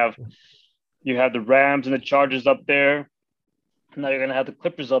 But you have the Rams and the Chargers up there. Now you're gonna have the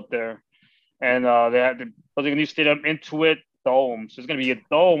Clippers up there, and they have building a new stadium, Intuit Dome. So it's gonna be a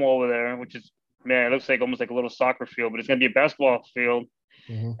dome over there, which is it looks like almost like a little soccer field, but it's gonna be a basketball field.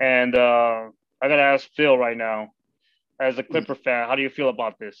 Mm-hmm. And I gotta ask Phil right now, as a Clipper fan, how do you feel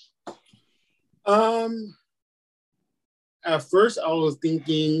about this? At first I was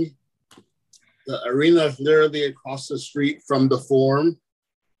thinking the arena is literally across the street from the Forum.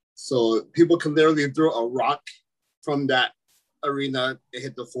 So people can literally throw a rock from that arena and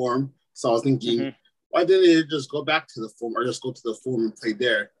hit the Forum. So I was thinking, why didn't they just go back to the Forum or just go to the Forum and play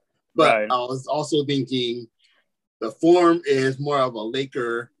there? But I was also thinking the Forum is more of a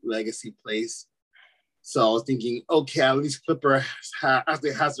Laker legacy place. So I was thinking, okay, at least Clipper has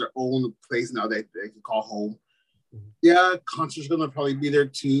their own place now that they can call home. Yeah, concerts going to probably be there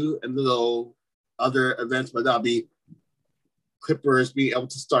too, and little other events, but that'll be Clippers being able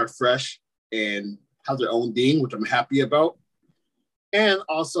to start fresh and have their own thing, which I'm happy about. And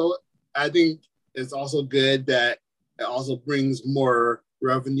also, I think it's also good that it also brings more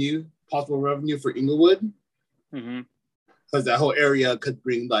possible revenue for Inglewood, because that whole area could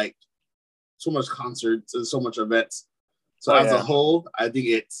bring like so much concerts and so much events. So as a whole, I think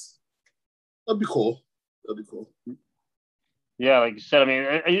it'll be cool. It'll be cool. Yeah, like you said, I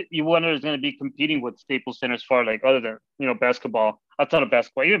mean, you wonder it's going to be competing with Staples Center as far like other than basketball. Outside of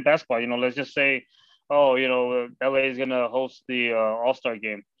basketball, even basketball. Let's just say, LA is going to host the All-Star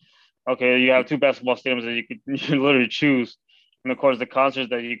game. Okay, you have two basketball stadiums that you could literally choose, and of course the concerts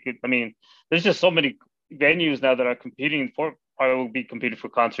that you could. I mean, there's just so many venues now that are competing for. Probably will be competing for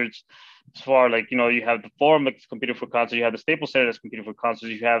concerts. As far like you have the Forum that's competing for concerts. You have the Staples Center that's competing for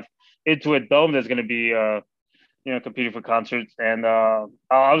concerts. You have Intuit Dome that's going to be competing for concerts. And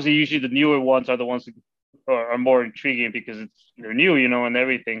obviously, usually the newer ones are the ones that are more intriguing because they're new, and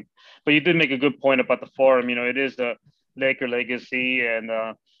everything. But you did make a good point about the Forum. It is the Laker legacy, and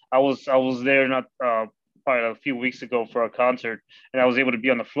I was there not probably a few weeks ago for a concert, and I was able to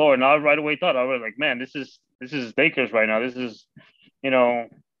be on the floor, and I right away thought, I was like, man, this is Lakers right now. This is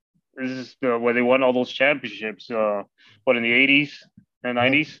where they won all those championships. In the 80s and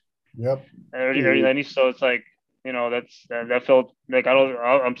 90s? Yep. Early 90s. So it's like, that felt like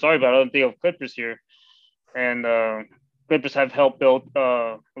I'm sorry, but I don't think of Clippers here. And Clippers have helped build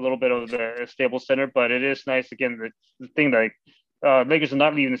a little bit of the Staples Center, but it is nice, again, the thing like Lakers are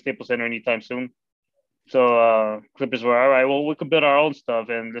not leaving the Staples Center anytime soon. So Clippers were, all right, well, we could build our own stuff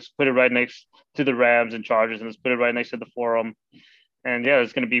and let's put it right next to the Rams and Chargers, and let's put it right next to the Forum. And yeah,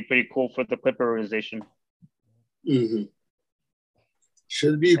 it's going to be pretty cool for the Clipper organization. Mm-hmm.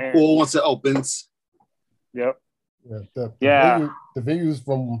 Should be cool once it opens. Yep. The venues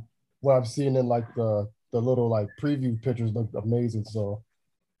from what I've seen in like the little like preview pictures look amazing. So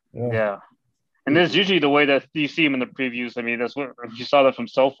yeah. And this is usually the way that you see them in the previews. I mean, that's what you saw that from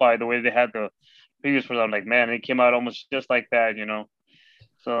SoFi, the way they had the previews for them. Like, man, it came out almost just like that,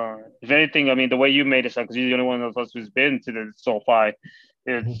 So, if anything, I mean, the way you made it sound, because you're the only one of us who's been to the SoFi,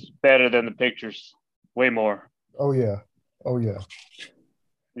 it's better than the pictures, way more. Oh yeah.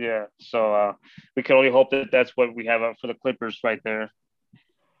 Yeah. So we can only hope that that's what we have for the Clippers right there.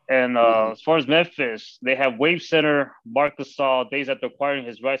 And as far as Memphis, they have Wave Center, Marc Gasol, days after acquiring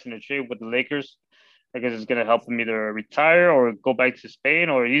his rights in a trade with the Lakers. I guess it's going to help him either retire or go back to Spain,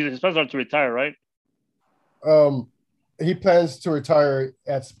 or he's supposed to retire, right? He plans to retire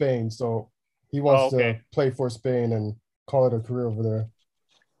at Spain, so he wants to play for Spain and call it a career over there.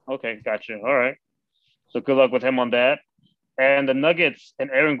 Okay, gotcha. All right. So good luck with him on that. And the Nuggets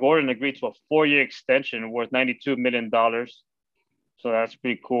and Aaron Gordon agreed to a 4-year extension worth $92 million. So that's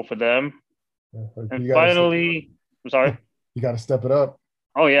pretty cool for them. And finally, I'm sorry? You got to step it up.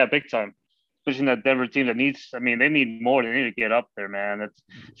 Oh, yeah, big time. Especially in that Denver team that needs, I mean, they need more. They need to get up there, man. It's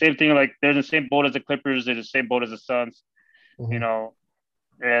same thing. Like, they're in the same boat as the Clippers. They're the same boat as the Suns,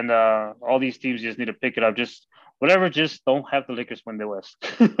 and all these teams just need to pick it up. Just don't have the Lakers win the West.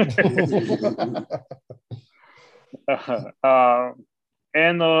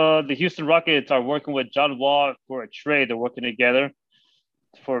 And the Houston Rockets are working with John Wall for a trade. They're working together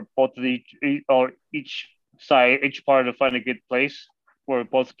for both of each part to find a good place where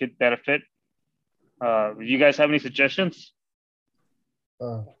both could benefit. You guys have any suggestions?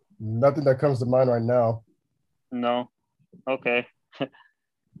 Nothing that comes to mind right now. No. Okay.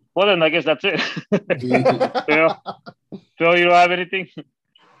 Well, then I guess that's it. Phil, you don't have anything?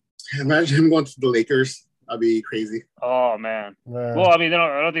 Imagine him going to the Lakers. That'd be crazy. Oh, man. Well, I mean,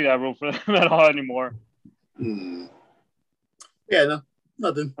 I don't think they have room for them at all anymore. Yeah, no,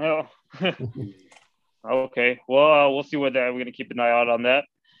 nothing. Oh. Okay. Well, we'll see what that. We're going to keep an eye out on that.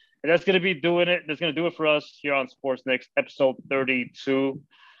 And that's going to be doing it. That's going to do it for us here on Sports Next, episode 32.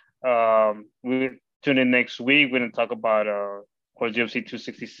 We'll tune in next week. We're going to talk about, of course, UFC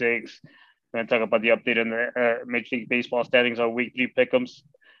 266. We're going to talk about the update on the Major League Baseball standings, our week 3 pick'ems,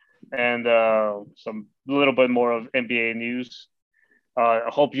 and some little bit more of NBA news. I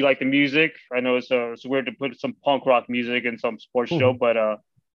hope you like the music. I know it's weird to put some punk rock music in some sports show, but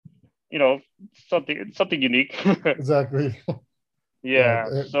you know, something unique. Exactly.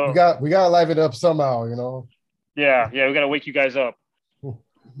 Yeah. So we gotta liven it up somehow, you know. Yeah, we gotta wake you guys up.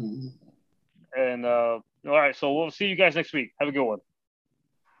 And all right, so we'll see you guys next week. Have a good one.